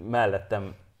 és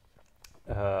mellettem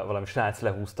valami srác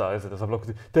lehúzta az ablakot,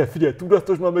 hogy te figyelj,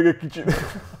 tudatosd már meg egy kicsit.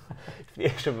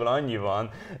 És ebből annyi van,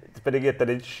 pedig érted,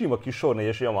 egy sima kis sor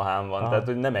 4-es Yamahán van, tehát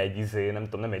hogy nem egy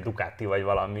nem egy Ducati vagy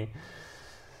valami.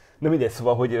 De mindegy,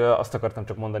 szóval, hogy azt akartam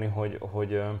csak mondani,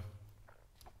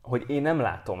 hogy én nem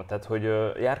látom, tehát hogy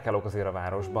járkálok azért a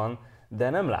városban, de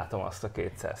nem látom azt a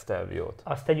 200 Stelviót.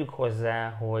 Azt tegyük hozzá,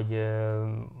 hogy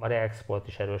a Reexport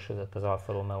is erősödött az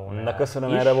Alfa Romeo-nál. Na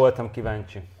köszönöm, erre voltam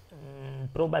kíváncsi.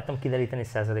 Próbáltam kideríteni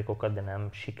százalékokat, de nem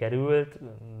sikerült.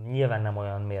 Nyilván nem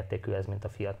olyan mértékű ez, mint a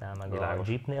Fiatnál, meg a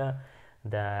Jeepnél,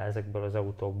 de ezekből az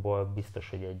autókból biztos,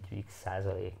 hogy egy x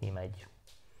százaléknyi megy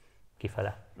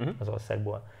kifele az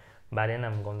országból. Bár én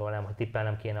nem gondolnám, hogy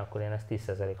tippelnem kéne, akkor én ezt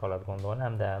 10% alatt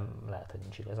gondolnám, de lehet, hogy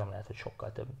nincs igazam, lehet, hogy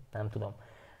sokkal több, nem tudom.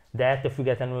 De ettől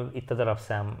függetlenül itt a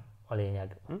darabszám a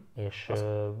lényeg, és ez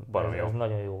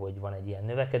nagyon jó, hogy van egy ilyen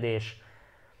növekedés.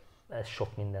 Ez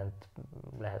sok mindent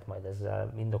lehet majd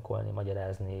ezzel indokolni,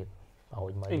 magyarázni,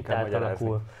 ahogy majd inkább itt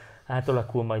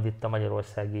átalakul majd itt a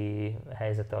magyarországi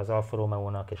helyzete az Alfa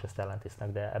Romeo-nak és a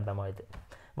Stellantisnak, de ebben majd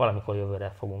valamikor jövőre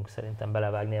fogunk szerintem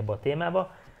belevágni ebbe a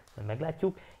témába, majd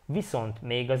meglátjuk. Viszont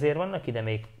még azért vannak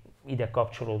ide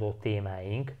kapcsolódó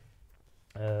témáink,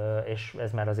 és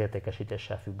ez már az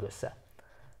értékesítéssel függ össze.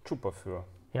 Csupa fül.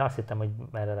 Ja, azt hittem, hogy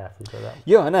merre ráfűzöd.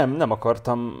 Ja, nem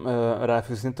akartam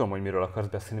ráfűzni, tudom, hogy miről akarsz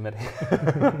beszélni, mert...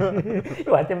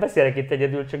 Jó, hát én beszélek itt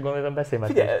egyedül, csak gondolom beszélj.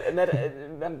 Figyelj, mert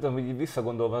nem tudom, hogy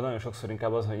visszagondolva nagyon sokszor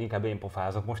inkább az, hogy inkább én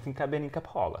pofázok, most én inkább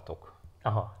hallgatok.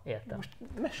 Aha, értem. Most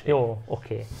mesélj. Jó,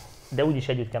 oké. De úgyis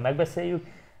együtt kell megbeszéljük.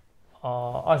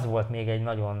 Az volt még egy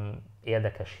nagyon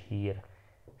érdekes hír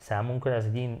számunkra, ez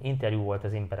egy interjú volt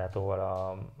az Imperatorval,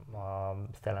 a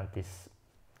Stellantis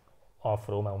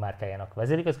Alfa Romeo márkájának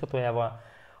vezérigazgatójával,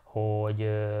 hogy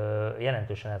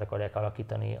jelentősen át akarják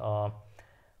alakítani a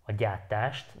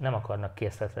gyártást, nem akarnak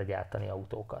készletre gyártani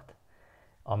autókat.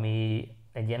 Ami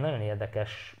egy ilyen nagyon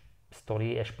érdekes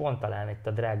sztori, és pont talán itt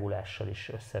a drágulással is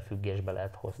összefüggésbe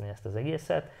lehet hozni ezt az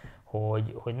egészet,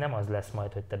 hogy nem az lesz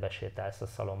majd, hogy te besétálsz a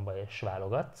szalomba és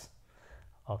válogatsz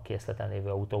a készleten lévő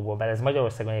autókból, bár ez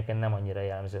Magyarországon egyébként nem annyira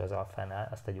jellemző az Alfánál,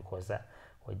 azt tegyük hozzá,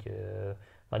 hogy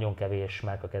nagyon kevés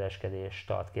márkakereskedés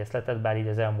tart készletet, bár így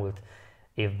az elmúlt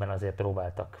évben azért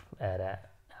próbáltak erre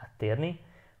áttérni,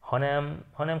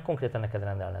 hanem konkrétan neked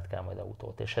rendelned kell majd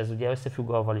autót. És ez ugye összefügg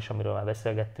avval is, amiről már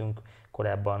beszélgettünk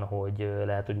korábban, hogy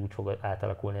lehet, hogy úgy fog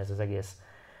átalakulni ez az egész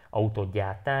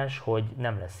autógyártás, hogy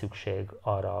nem lesz szükség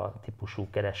arra a típusú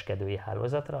kereskedői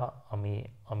hálózatra,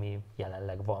 ami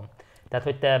jelenleg van. Tehát,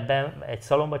 hogy te ebben egy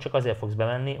szalomba csak azért fogsz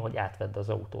bemenni, hogy átvedd az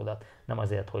autódat, nem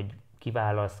azért, hogy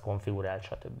kiválaszt, konfigurált,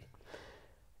 stb.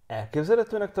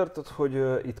 Elképzelhetőnek tartod,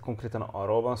 hogy itt konkrétan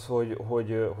arról van szó,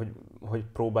 hogy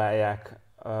próbálják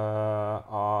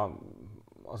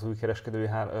az új kereskedői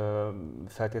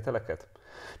feltételeket?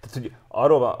 Tehát, hogy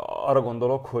arra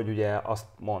gondolok, hogy ugye azt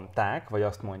mondták, vagy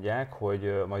azt mondják,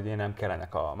 hogy majd ugye nem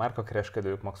kellenek a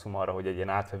márkakereskedők, maximum arra, hogy egy ilyen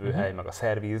átvevőhely, meg a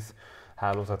szerviz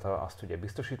hálózata, azt ugye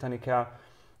biztosítani kell.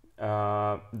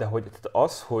 De hogy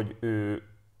az, hogy ő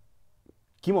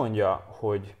kimondja,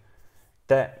 hogy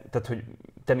te,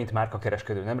 mint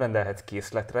márkakereskedő nem rendelhetsz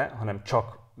készletre, hanem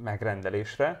csak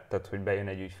megrendelésre, tehát hogy bejön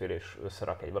egy ügyfél és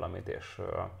összerak egy valamit, és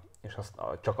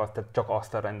csak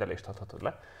azt a rendelést adhatod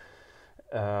le.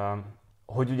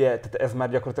 Hogy ugye, tehát ez már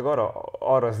gyakorlatilag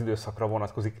arra az időszakra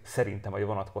vonatkozik, szerintem, vagy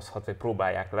vonatkozhat, vagy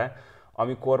próbálják le,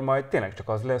 amikor majd tényleg csak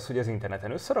az lesz, hogy az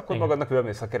interneten összerakod magadnak,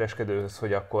 bemész a kereskedőhöz,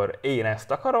 hogy akkor én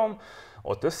ezt akarom,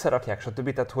 ott összerakják,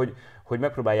 stb. Tehát, hogy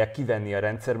megpróbálják kivenni a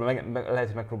rendszerbe, lehet,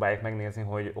 hogy megpróbálják megnézni,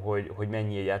 hogy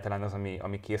mennyi egyáltalán az,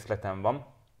 ami készleten van,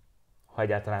 ha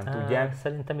egyáltalán tudják.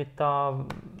 Szerintem itt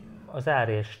az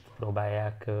árést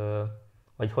próbálják,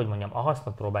 vagy hogy mondjam, a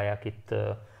hasznot próbálják itt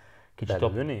kicsit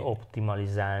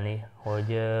optimalizálni,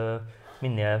 hogy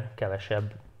minél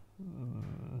kevesebb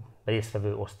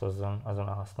résztvevő osztozzon azon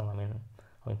a hasznon,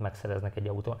 amit megszereznek egy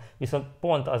autón. Viszont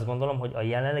pont azt gondolom, hogy a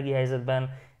jelenlegi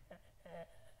helyzetben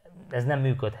ez nem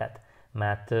működhet,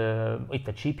 mert itt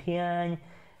a chip hiány,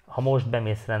 ha most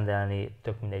bemész rendelni,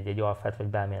 tök mindegy, egy Alfát vagy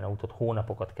bármilyen autót,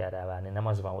 hónapokat kell rá várni. Nem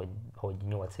az van, hogy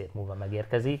 8 év múlva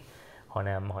megérkezik,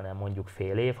 hanem mondjuk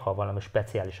fél év. Ha valami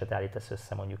speciálisat állítasz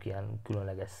össze, mondjuk ilyen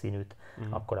különleges színűt,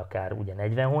 akkor akár ugye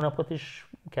 40 hónapot is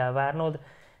kell várnod.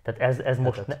 Tehát ez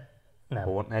most...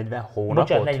 Nem. 40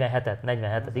 hónapot? Bocsánat,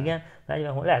 47-et, igen.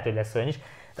 40 lehet, hogy lesz olyan is.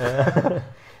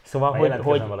 Szóval,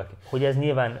 hogy ez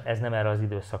nyilván ez nem erre az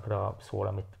időszakra szól,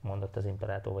 amit mondott az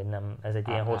Imperator, vagy nem, ez egy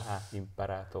ilyen hossz...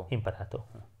 Imperator.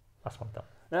 Azt mondtam.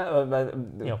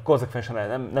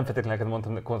 Konzekvensen nem feltétlenül neked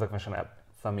mondtam, de konzekvensen el.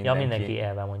 Szóval mindenki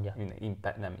elve mondja.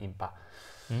 Nem impa.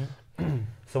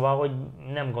 Szóval, hogy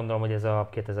nem gondolom, hogy ez a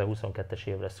 2022-es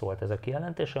évre szólt ez a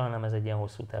kijelentése, hanem ez egy ilyen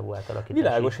hosszú távú átalakítási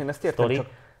Világos, én ezt értem, csak...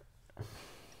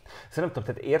 Szerintem,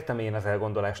 tehát értem én az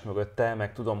elgondolást mögötte,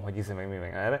 meg tudom, hogy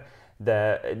meg erre,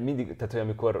 de mindig, tehát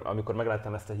hogy amikor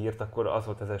megláttam ezt a hírt, akkor az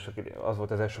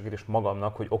volt az első kérdés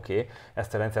magamnak, hogy oké,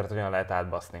 ezt a rendszert hogyan lehet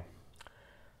átbaszni.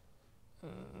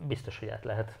 Biztos, hogy át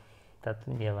lehet. Tehát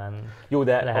nyilván jó,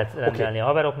 de lehet rendelni a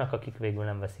haveroknak, akik végül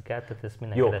nem veszik át, tehát ezt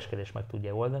minden kereskedés meg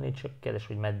tudja oldani, csak kérdés,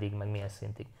 hogy meddig, meg milyen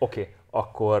szintig. Oké,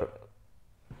 akkor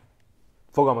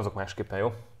fogalmazok másképpen,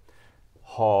 jó?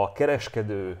 Ha a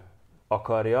kereskedő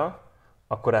akarja,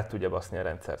 akkor át tudja baszni a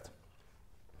rendszert.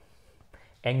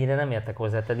 Ennyire nem értek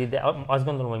hozzá, Teddy, de azt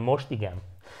gondolom, hogy most igen.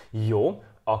 Jó,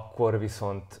 akkor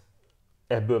viszont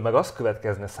ebből meg az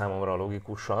következne számomra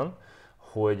logikusan,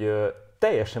 hogy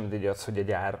teljesen mindegy az, hogy a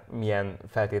gyár milyen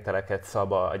feltételeket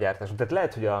szab a gyártásunk. Tehát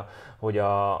lehet, hogy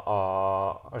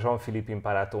a Jean-Philippe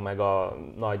Imparator meg a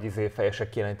nagy fejesek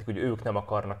kijelentik, hogy ők nem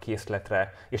akarnak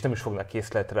készletre, és nem is fognak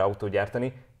készletre autót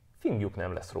gyártani, fingjuk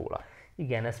nem lesz róla.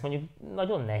 Igen, ezt mondjuk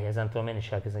nagyon nehézen tudom én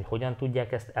is elkezdeni, hogy hogyan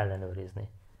tudják ezt ellenőrizni.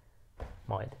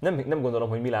 Majd. Nem gondolom,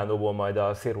 hogy Milánóból majd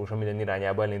a szélrózsa minden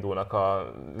irányába elindulnak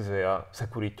a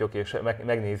szekurityok, és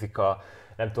megnézik a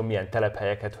nem tudom milyen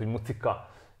telephelyeket, hogy mucika,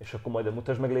 és akkor majd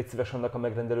mutasd meg légy szíves annak a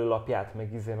megrendelő lapját,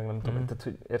 meg meg nem tudom, tehát,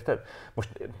 hogy érted?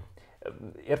 Most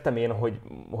értem én,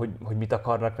 hogy mit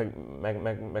akarnak,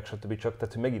 meg stb. Csak,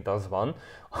 tehát, hogy megint az van,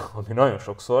 ami nagyon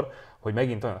sokszor, hogy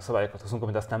megint olyan szabályokat hozunk,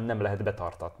 amit aztán nem lehet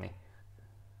betartatni.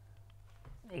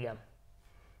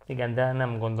 Igen, de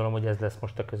nem gondolom, hogy ez lesz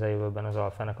most a közeljövőben az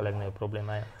Alfának a legnagyobb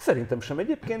problémája. Szerintem sem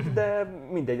egyébként, de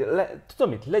mindegy.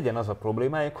 Tudom mit, legyen az a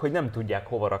problémájuk, hogy nem tudják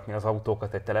hova rakni az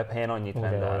autókat egy telephelyen, annyit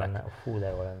rendelnek. De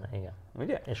jó lenne, igen.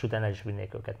 Ugye? És utána el is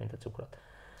vinnék őket, mint a cukrot.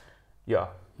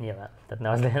 Ja. Nyilván. Tehát ne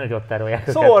az legyen, hogy ott tárolják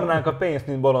őket. Szórnánk a pénzt,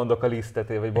 mint bolondok a lisztet,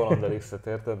 vagy bolond a lisztet,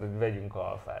 érted? Hogy vegyünk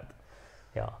Alfát.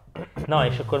 Ja. Na,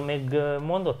 és akkor még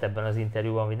mondott ebben az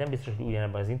interjúban, vagy nem biztos, hogy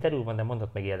ugyanebben az interjúban, de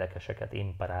mondott még érdekeseket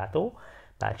Imparator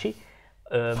bácsi.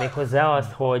 Méghozzá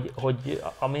azt, hogy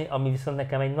ami viszont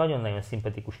nekem egy nagyon-nagyon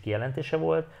szimpatikus kijelentése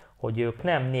volt, hogy ők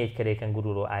nem 4 keréken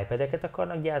guruló iPad-eket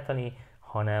akarnak gyártani,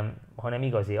 hanem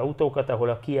igazi autókat, ahol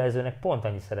a kijelzőnek pont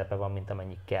annyi szerepe van, mint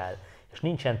amennyi kell. És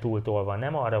nincsen túltolva,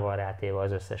 nem arra van rátéve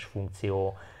az összes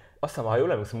funkció. Azt hiszem, ha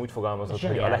jól emlékszem, úgy fogalmazott,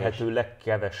 hogy a lehető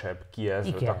legkevesebb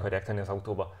kijelzőt akarják tenni az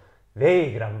autóba.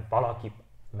 Végre valaki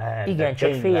ment. Igen,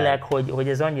 csak félek, hogy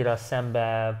ez annyira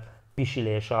szembe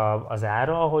pisilés az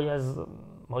ára,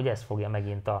 hogy ez fogja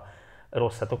megint a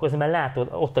rosszat okozni, mert látod,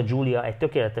 ott a Giulia egy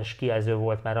tökéletes kijelző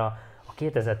volt, mert a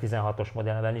 2016-os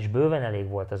modellben is bőven elég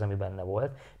volt az, ami benne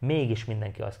volt, mégis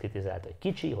mindenki azt kritizálta, hogy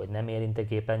kicsi, hogy nem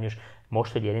érintőképernyős,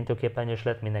 most, hogy érintőképernyős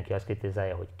lett, mindenki azt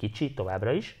kritizálja, hogy kicsi,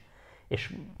 továbbra is,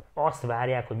 és azt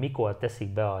várják, hogy mikor teszik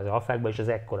be az Alfákba is az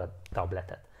ekkora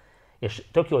tabletet.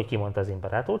 És tök jó, hogy kimondta az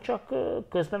Imperator, csak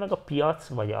közben meg a piac,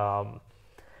 vagy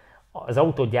az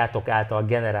autógyártók által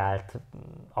generált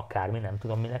akármi, nem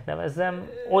tudom minek nevezzem,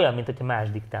 olyan, mint hogyha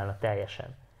más diktálna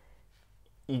teljesen.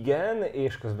 Igen,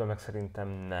 és közben meg szerintem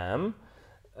nem.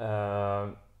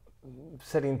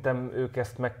 Szerintem ők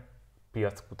ezt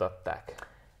megpiackutatták.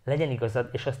 Legyen igazad,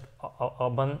 és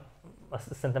abban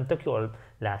azt szerintem tök jól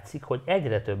látszik, hogy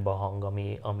egyre több a hang,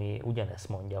 ami ugyanezt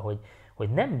mondja, hogy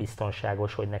nem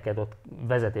biztonságos, hogy neked ott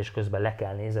vezetés közben le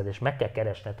kell nézed, és meg kell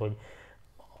keresned, hogy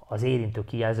az érintő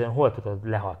kijelzőn hol tudod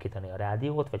lehalkítani a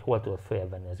rádiót, vagy hol tudod följebb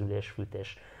venni az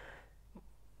ülésfűtés.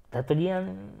 Tehát, hogy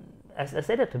ezt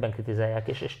egyre többen kritizálják,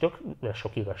 és tök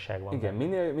sok igazság van. Igen,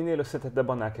 minél összetettebb,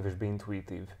 annál kevésbé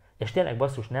intuitív. És tényleg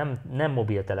basszus, nem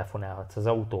mobiltelefonálhatsz az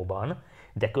autóban,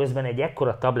 de közben egy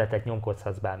ekkora tabletet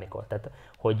nyomkodhatsz bármikor. Tehát,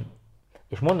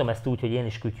 és mondom ezt úgy, hogy én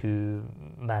is kütyű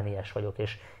mániás vagyok,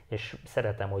 és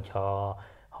szeretem, hogyha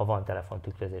van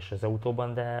telefontükrözés az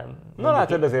autóban, de... Na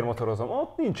látod, ezért motorozom,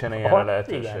 ott nincsen ilyen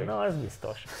lehetőség. Igen, na az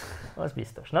biztos. Az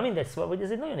biztos. Na mindegy, szóval, hogy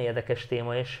ez egy nagyon érdekes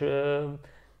téma, és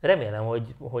remélem,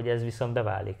 hogy ez viszont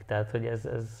beválik. Tehát, hogy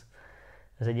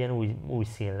ez egy ilyen új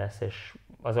szín lesz, és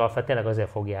az Alfát tényleg azért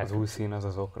fogják... Az új szín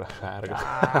az okra sárga.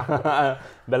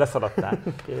 Beleszaladtál.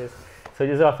 Kész. Szóval,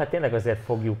 hogy az Alfát tényleg azért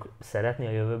fogjuk szeretni a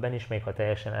jövőben is, még ha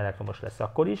teljesen elektromos lesz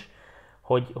akkor is,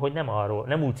 hogy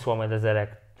nem úgy szól majd az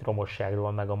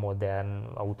elektromosságról, meg a modern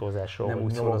autózásról. Nem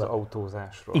úgy szól az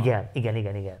autózásról.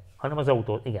 Igen. Hanem az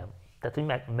autó, igen. Tehát,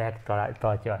 hogy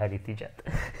megtartja a heritage-et.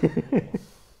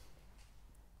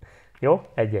 Jó?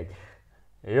 Egy-egy.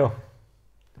 Jó.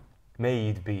 May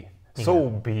it be. Igen. So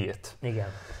be it. Igen.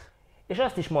 És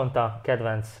azt is mondta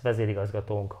kedvenc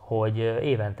vezérigazgatónk, hogy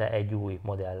évente egy új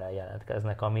modellel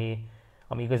jelentkeznek, ami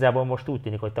igazából most úgy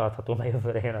tűnik, hogy tartható, mert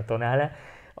jövőre jön a Tonale.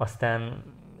 Aztán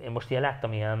én most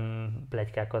láttam ilyen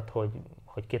pletykákat,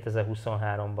 hogy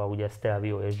 2023-ban ugye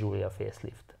Stelvio és Giulia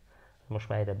facelift. Most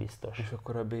már egyre biztos. És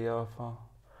akkor a B-alfa?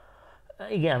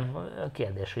 Igen,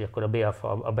 kérdés, hogy akkor a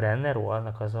B-alfa a Brennero,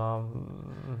 annak az a...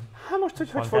 Hát most,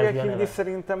 hogy fogják hívni,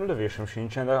 szerintem lövésem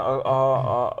sincsen, de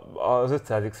az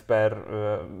 500X per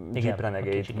Jeep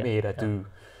Renegade méretű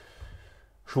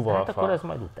suvalfa. Hát akkor az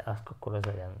majd utána, akkor az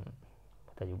legyen,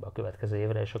 tegyük be a következő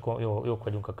évre, és akkor jók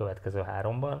vagyunk a következő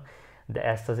 3-ban. De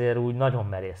ezt azért úgy nagyon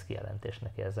merész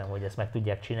kijelentésnek érzem, hogy ezt meg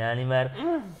tudják csinálni, mert...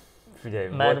 Figyelj,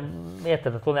 mert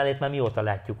érted, a Tonalét már mióta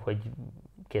látjuk, hogy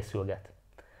készülget.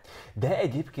 De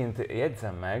egyébként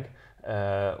jegyzem meg,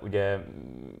 ugye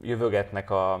jövögetnek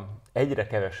a egyre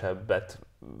kevesebbet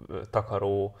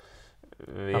takaró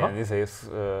ilyen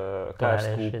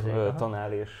Clarscope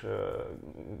tonál és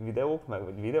videók,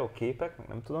 vagy videóképek, meg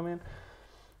nem tudom én.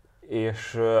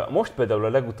 És most például a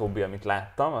legutóbbi, amit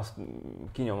láttam, azt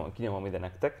kinyomom ide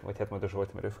nektek, vagy hát majd a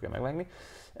Zsolti, mert ő fogja megvágni,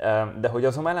 de hogy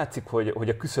azon már látszik, hogy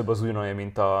a küszöb az ugyanolyan,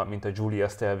 mint a Giulia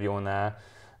Stelvionál,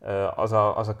 az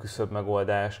a küszöb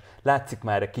megoldás. Látszik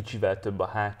már egy kicsivel több a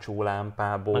hátsó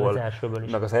lámpából,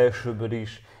 meg az elsőből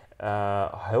is.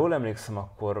 Ha jól emlékszem,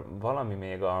 akkor valami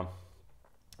még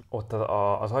ott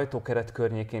az ajtókeret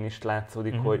környékén is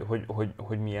látszódik,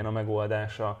 hogy milyen a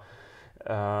megoldása.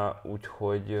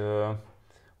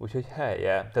 Úgyhogy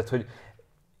helye. Tehát, hogy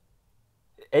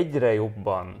egyre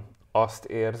jobban azt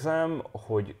érzem,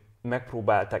 hogy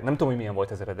megpróbálták, nem tudom, hogy milyen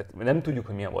volt az eredeti, nem tudjuk,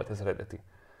 hogy milyen volt az eredeti.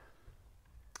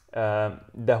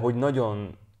 De hogy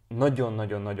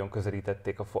nagyon-nagyon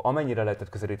közelítették, amennyire lehetett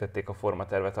közelítették a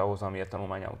formatervet ahhoz, ami a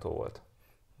tanulmányautó volt.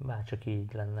 Bárcsak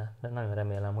így lenne, de nagyon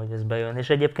remélem, hogy ez bejön. És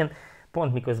egyébként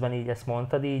pont miközben így ezt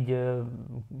mondtad, így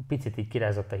picit így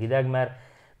kirázott a hideg,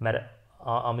 mert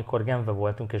amikor Genfben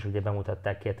voltunk, és ugye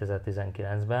bemutatták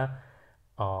 2019-ben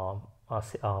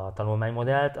a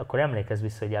tanulmánymodellt, akkor emlékezz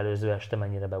vissza, hogy előző este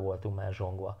mennyire be voltunk már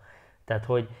zsongva. Tehát,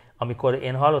 hogy amikor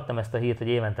én hallottam ezt a hírt, hogy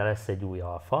évente lesz egy új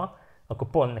alfa, akkor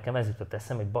pont nekem ez jutott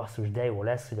eszembe, hogy basszus, de jó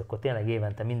lesz, hogy akkor tényleg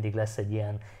évente mindig lesz egy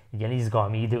ilyen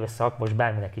izgalmi időszak, most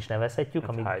bárminek is nevezhetjük,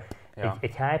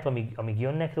 egy hype, amíg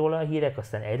jönnek róla a hírek,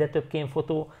 aztán egyre több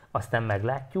kémfotó, aztán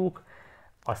meglátjuk,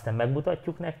 aztán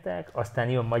megmutatjuk nektek, aztán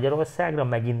jön Magyarországra,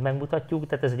 megint megmutatjuk,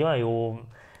 tehát ez egy olyan jó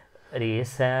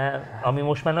része, ami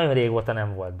most már nagyon régóta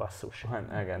nem volt, basszus.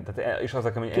 Igen, tehát és az,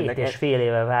 ami 2,5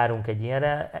 éve várunk egy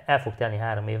ilyenre, el fog telni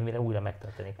 3 év, mire újra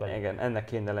megtörténik vele. Igen, ennek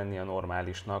kéne lenni a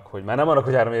normálisnak, hogy már nem annak,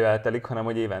 hogy 3 év eltelik, hanem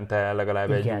hogy évente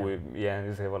legalább egy új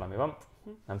ilyen valami van.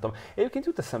 Nem tudom. Egyébként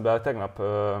jut eszembe, tegnap,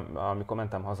 amikor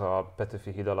mentem haza a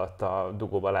Petőfi híd alatt, a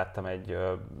dugóba láttam egy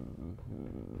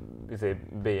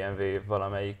BMW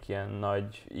valamelyik ilyen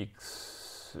nagy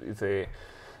X,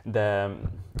 de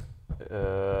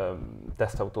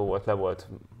tesztautó volt, le volt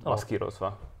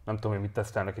maszkírozva. Nem tudom, hogy mit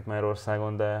tesztelnek itt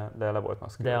Magyarországon, de le volt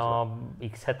maszkírozva. De a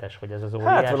X7-es, vagy ez az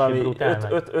óriási hát valami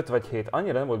brutál 5 vagy 7,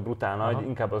 annyira nem volt brutál nagy,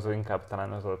 inkább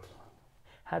talán az volt.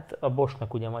 Hát a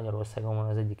Boschnak ugye Magyarországon van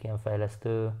az egyik ilyen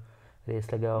fejlesztő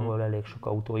részlege, ahol elég sok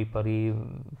autóipari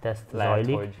teszt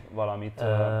zajlik. Lehet, hogy valamit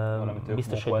ők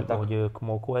biztos, mókoltak. hogy ők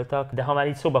mókoltak. De ha már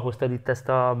így szóba hoztad itt ezt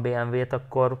a BMW-t,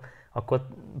 akkor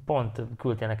pont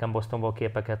küldtél nekem Bostonból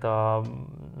képeket a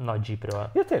nagy Jeepről.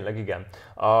 Ja, tényleg, igen.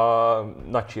 A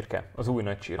nagy csirke, az új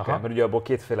nagy csirke. Mert ugye abból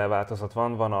kétféle változat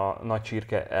van a nagy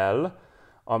csirke L,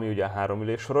 ami ugye a 3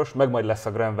 ülésoros, meg majd lesz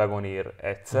a Grand Wagoneer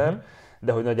egyszer,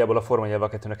 de hogy nagyjából a Forma nyelv a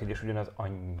kettőnek egy és ugyanaz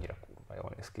annyira kurva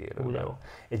jól néz ki élőben.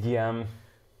 Egy ilyen,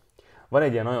 van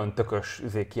egy ilyen nagyon tökös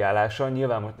kiállása,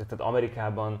 nyilván tehát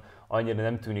Amerikában annyira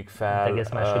nem tűnik fel. Egész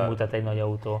máshogy mutat egy nagy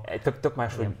autó.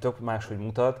 Tök máshogy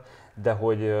mutat, de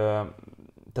hogy,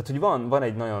 tehát, hogy van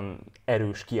egy nagyon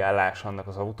erős kiállás annak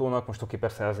az autónak, most oké,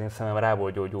 persze az én szemem rá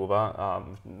volt gyógyulva,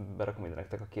 berakom ide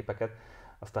nektek a képeket,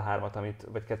 azt a 3-at,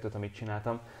 vagy 2-t, amit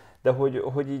csináltam, de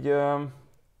hogy így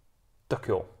tök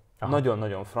jó.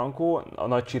 Nagyon-nagyon frankó, a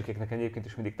nagy csirkéknek egyébként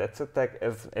is mindig tetszettek,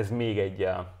 ez még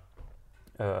egyel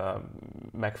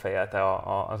megfejelte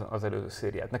az előző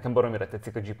szériát. Nekem baromira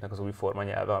tetszik a Jeepnek az új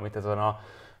formanyelve, amit ezen a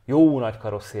jó nagy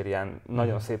karosszérián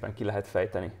nagyon szépen ki lehet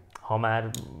fejteni. Ha már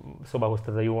szóba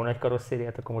hoztad a jó nagy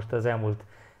karosszériát, akkor most az elmúlt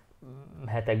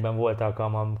hetekben volt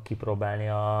alkalmam kipróbálni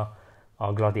a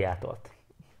Gladiátort.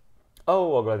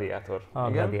 A Gladiátor. A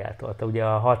Gladiátort. Ugye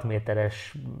a 6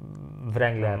 méteres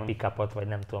Wrangler pick-upot, vagy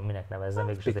nem tudom minek nevezzem,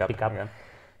 mégis ez egy pick-up.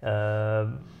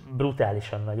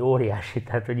 Brutálisan nagy, óriási,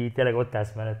 tehát hogy így tényleg ott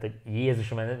állsz mellett, hogy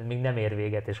Jézusom, még nem ér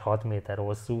véget, és 6 méter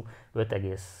hosszú,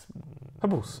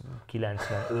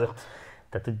 5,95,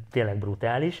 tehát hogy tényleg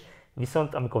brutális.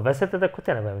 Viszont amikor vezeted, akkor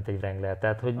tényleg olyan, mint egy Wrangler,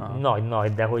 tehát hogy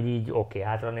nagy, de hogy így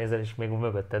hátra nézel, és még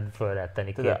mögötted föl lehet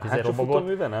tenni két robogot. Hátsó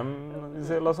futóműve nem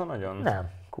laza nagyon? Nem,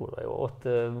 kurva jó. Ott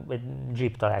egy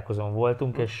Jeep találkozón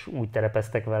voltunk, és úgy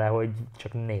terepeztek vele, hogy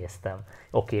csak néztem.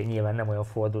 Nyilván nem olyan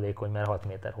fordulékony, mert 6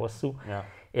 méter hosszú,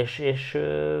 és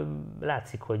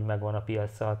látszik, hogy megvan a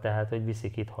piaca, tehát hogy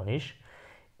viszik itthon is.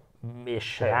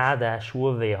 És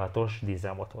ráadásul V6-os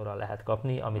dízelmotorral lehet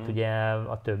kapni, amit ugye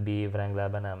a többi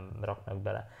Wranglerben nem raknak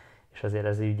bele. És azért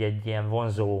ez így egy ilyen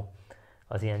vonzó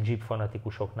az ilyen Jeep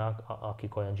fanatikusoknak,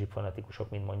 akik olyan Jeep fanatikusok,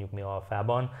 mint mondjuk mi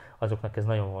Alfában, azoknak ez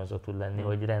nagyon vonzó tud lenni,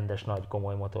 hogy rendes, nagy,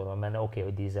 komoly motorral menne.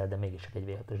 Hogy dízel, de mégis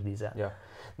egy V6-os dízel. Ja.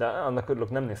 De annak örülök,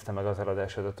 nem néztem meg az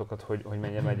eladási adatokat, hogy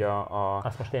mennyire megy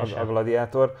a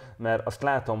Gladiátor, mert azt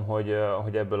látom, hogy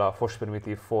ebből a Fox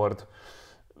Primitive Ford,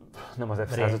 nem az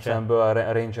F-150-ből,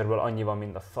 a Rangerből annyi van,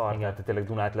 mint a szar, tehát tényleg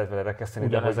Dunát lehet vele rekeszteni.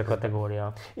 Ugyanaz a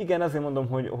kategória. Igen, azért mondom,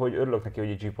 hogy örülök neki,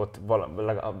 hogy a Jeepot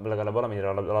legalább valamennyire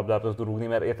a labdába tud rúgni,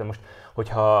 mert értem most,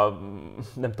 hogyha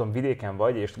nem tudom, vidéken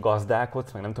vagy és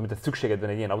gazdálkodsz, meg nem tudom, tehát szükséged van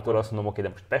egy ilyen autóra, azt mondom, oké, de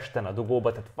most Pesten, a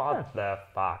dugóba, tehát what the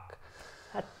fuck?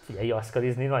 Hát figyelj,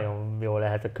 jaszkadizni nagyon jól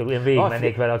lehet a körút. Én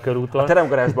végigmennék vele a körúton. A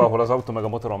teremgarázsban, ahol az autó meg a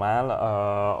motorom áll,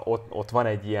 ott van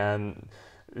egy ilyen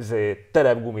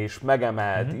telepgumis,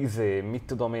 megemelt, mit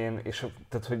tudom én, és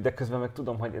tehát, hogy de közben meg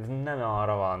tudom, hogy ez nem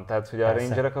arra van. Tehát, hogy a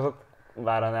Rangerek azok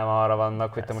vára nem arra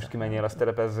vannak, hogy te most kimenjél, azt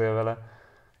terepezzél vele.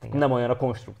 Nem olyan a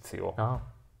konstrukció. Aha.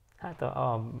 Hát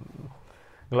a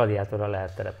Gladiátorral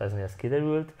lehet terepezni, ez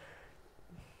kiderült.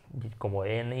 Így komoly,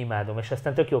 én imádom, és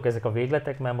aztán tök jók ezek a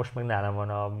végletek, mert most meg nálam van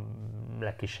a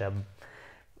legkisebb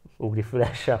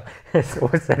ugrifülessel, szó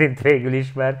szerint végül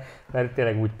is, mert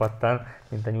tényleg úgy pattan,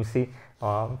 mint a nyuszi,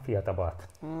 a Fiat Abarth.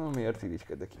 Miért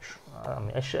irigykedek is?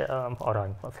 És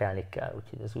arany felnikkel,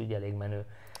 úgyhogy ez úgy elég menő.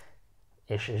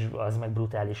 És az meg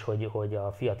brutális, hogy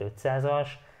a Fiat 500-as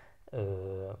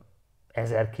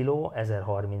 1000 kg,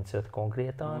 1035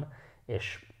 konkrétan,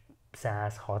 és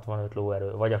 165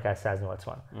 lóerő, vagy akár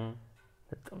 180.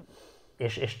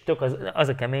 És tök az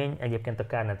a kemény, egyébként a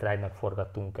Carnet Ride-nak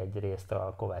forgattunk egy részt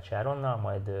a Kovács Áronnal,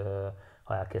 majd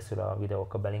ha elkészül a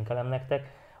videókkal belinkelem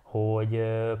nektek, hogy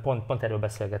pont erről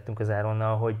beszélgettünk az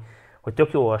Áronnal, hogy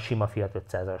tök jó a sima Fiat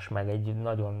 500-as, meg egy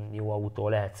nagyon jó autó,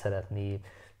 lehet szeretni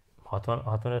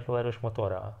 65 lóerős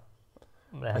motorral.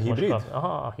 Lehet a hibrid?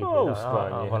 A hibrid,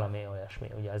 valami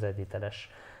olyasmi, ugye az editeres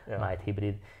Might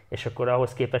hibrid. És akkor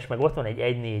ahhoz képest meg ott van egy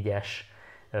 1.4-es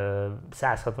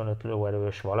 165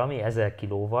 lóerős valami, 1000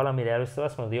 kilóval, amire először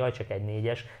azt mondod, hogy jaj, csak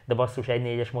 1.4-es, de basszus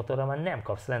 1.4-es motorral már nem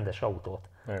kapsz rendes autót.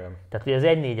 Igen. Tehát ugye az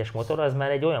 1.4-es motor az már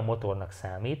egy olyan motornak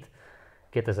számít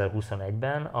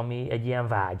 2021-ben, ami egy ilyen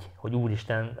vágy, hogy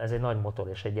úristen, ez egy nagy motor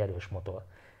és egy erős motor.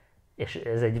 És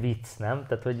ez egy vicc, nem?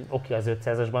 Tehát, hogy oké, az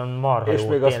 500-asban marha és jó,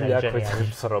 még azt mondják, hogy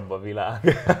szarabb a világ.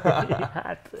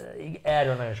 Hát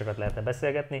erről nagyon sokat lehetne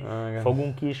beszélgetni,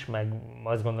 fogunk is, meg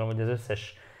azt gondolom, hogy az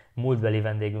összes múltbeli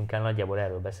vendégünkkel nagyjából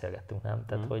erről beszélgettünk, nem?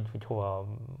 Tehát, hogy hova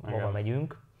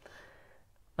megyünk.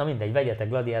 Na mindegy, vegyetek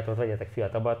Gladiátort, vegyetek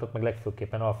Fiat Abarthot, meg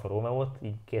legfőképpen Alfa Romeo-t,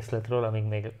 így készletről, amíg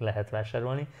még lehet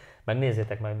vásárolni. Meg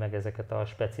nézzétek majd meg ezeket a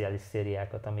speciális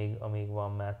szériákat, amíg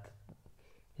van, mert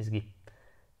izgi.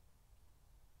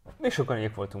 Még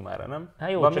sokan voltunk már, nem?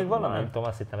 Hát jó, van csak még valami? Nem tudom,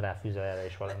 azt hittem ráfűzöl erre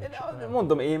is valamit.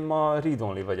 Mondom, én ma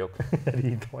read-only vagyok.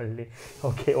 Read-only.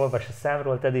 Oké, olvas a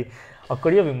számról, Teddy.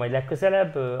 Akkor jövünk majd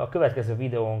legközelebb. A következő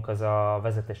videónk az a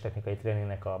vezetéstechnikai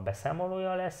tréningnek a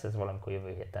beszámolója lesz, ez valamikor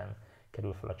jövő héten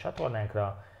kerül fel a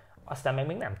csatornánkra, aztán meg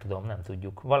még nem tudom, nem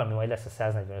tudjuk. Valami majd lesz a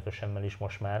 145-ösemmel is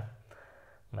most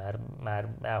már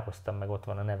elhoztam, meg ott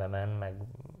van a nevemen,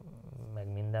 meg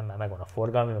minden, már megvan a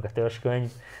forgalmi, meg a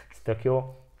törzskönyv, ez tök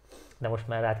jó, de most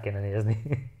már át kéne nézni.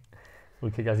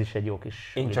 Úgyhogy az is egy jó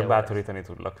kis... Én csak bátorítani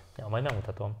tudlak. Ja, majd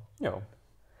megmutatom. Jó.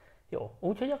 Jó,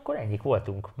 úgyhogy akkor ennyik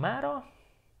voltunk mára.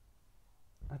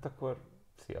 Hát akkor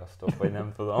sziasztok, vagy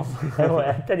nem tudom.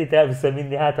 Te itt elviszem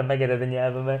mindig, hátra megered a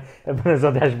nyelvemet, ebben az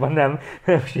adásban nem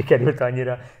sikerült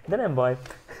annyira. De nem baj.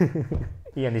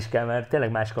 Ilyen is kell, mert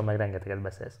tényleg máskor meg rengeteget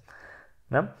beszélsz.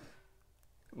 Nem?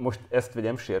 Most ezt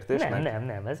vegyem sértésnek?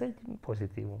 Nem, ez egy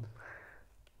pozitívum.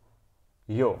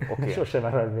 Jó, oké. Sose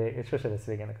lesz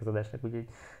vége ennek az adásnak, úgyhogy...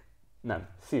 Nem,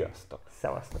 sziasztok.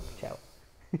 Szevasztok, ciao.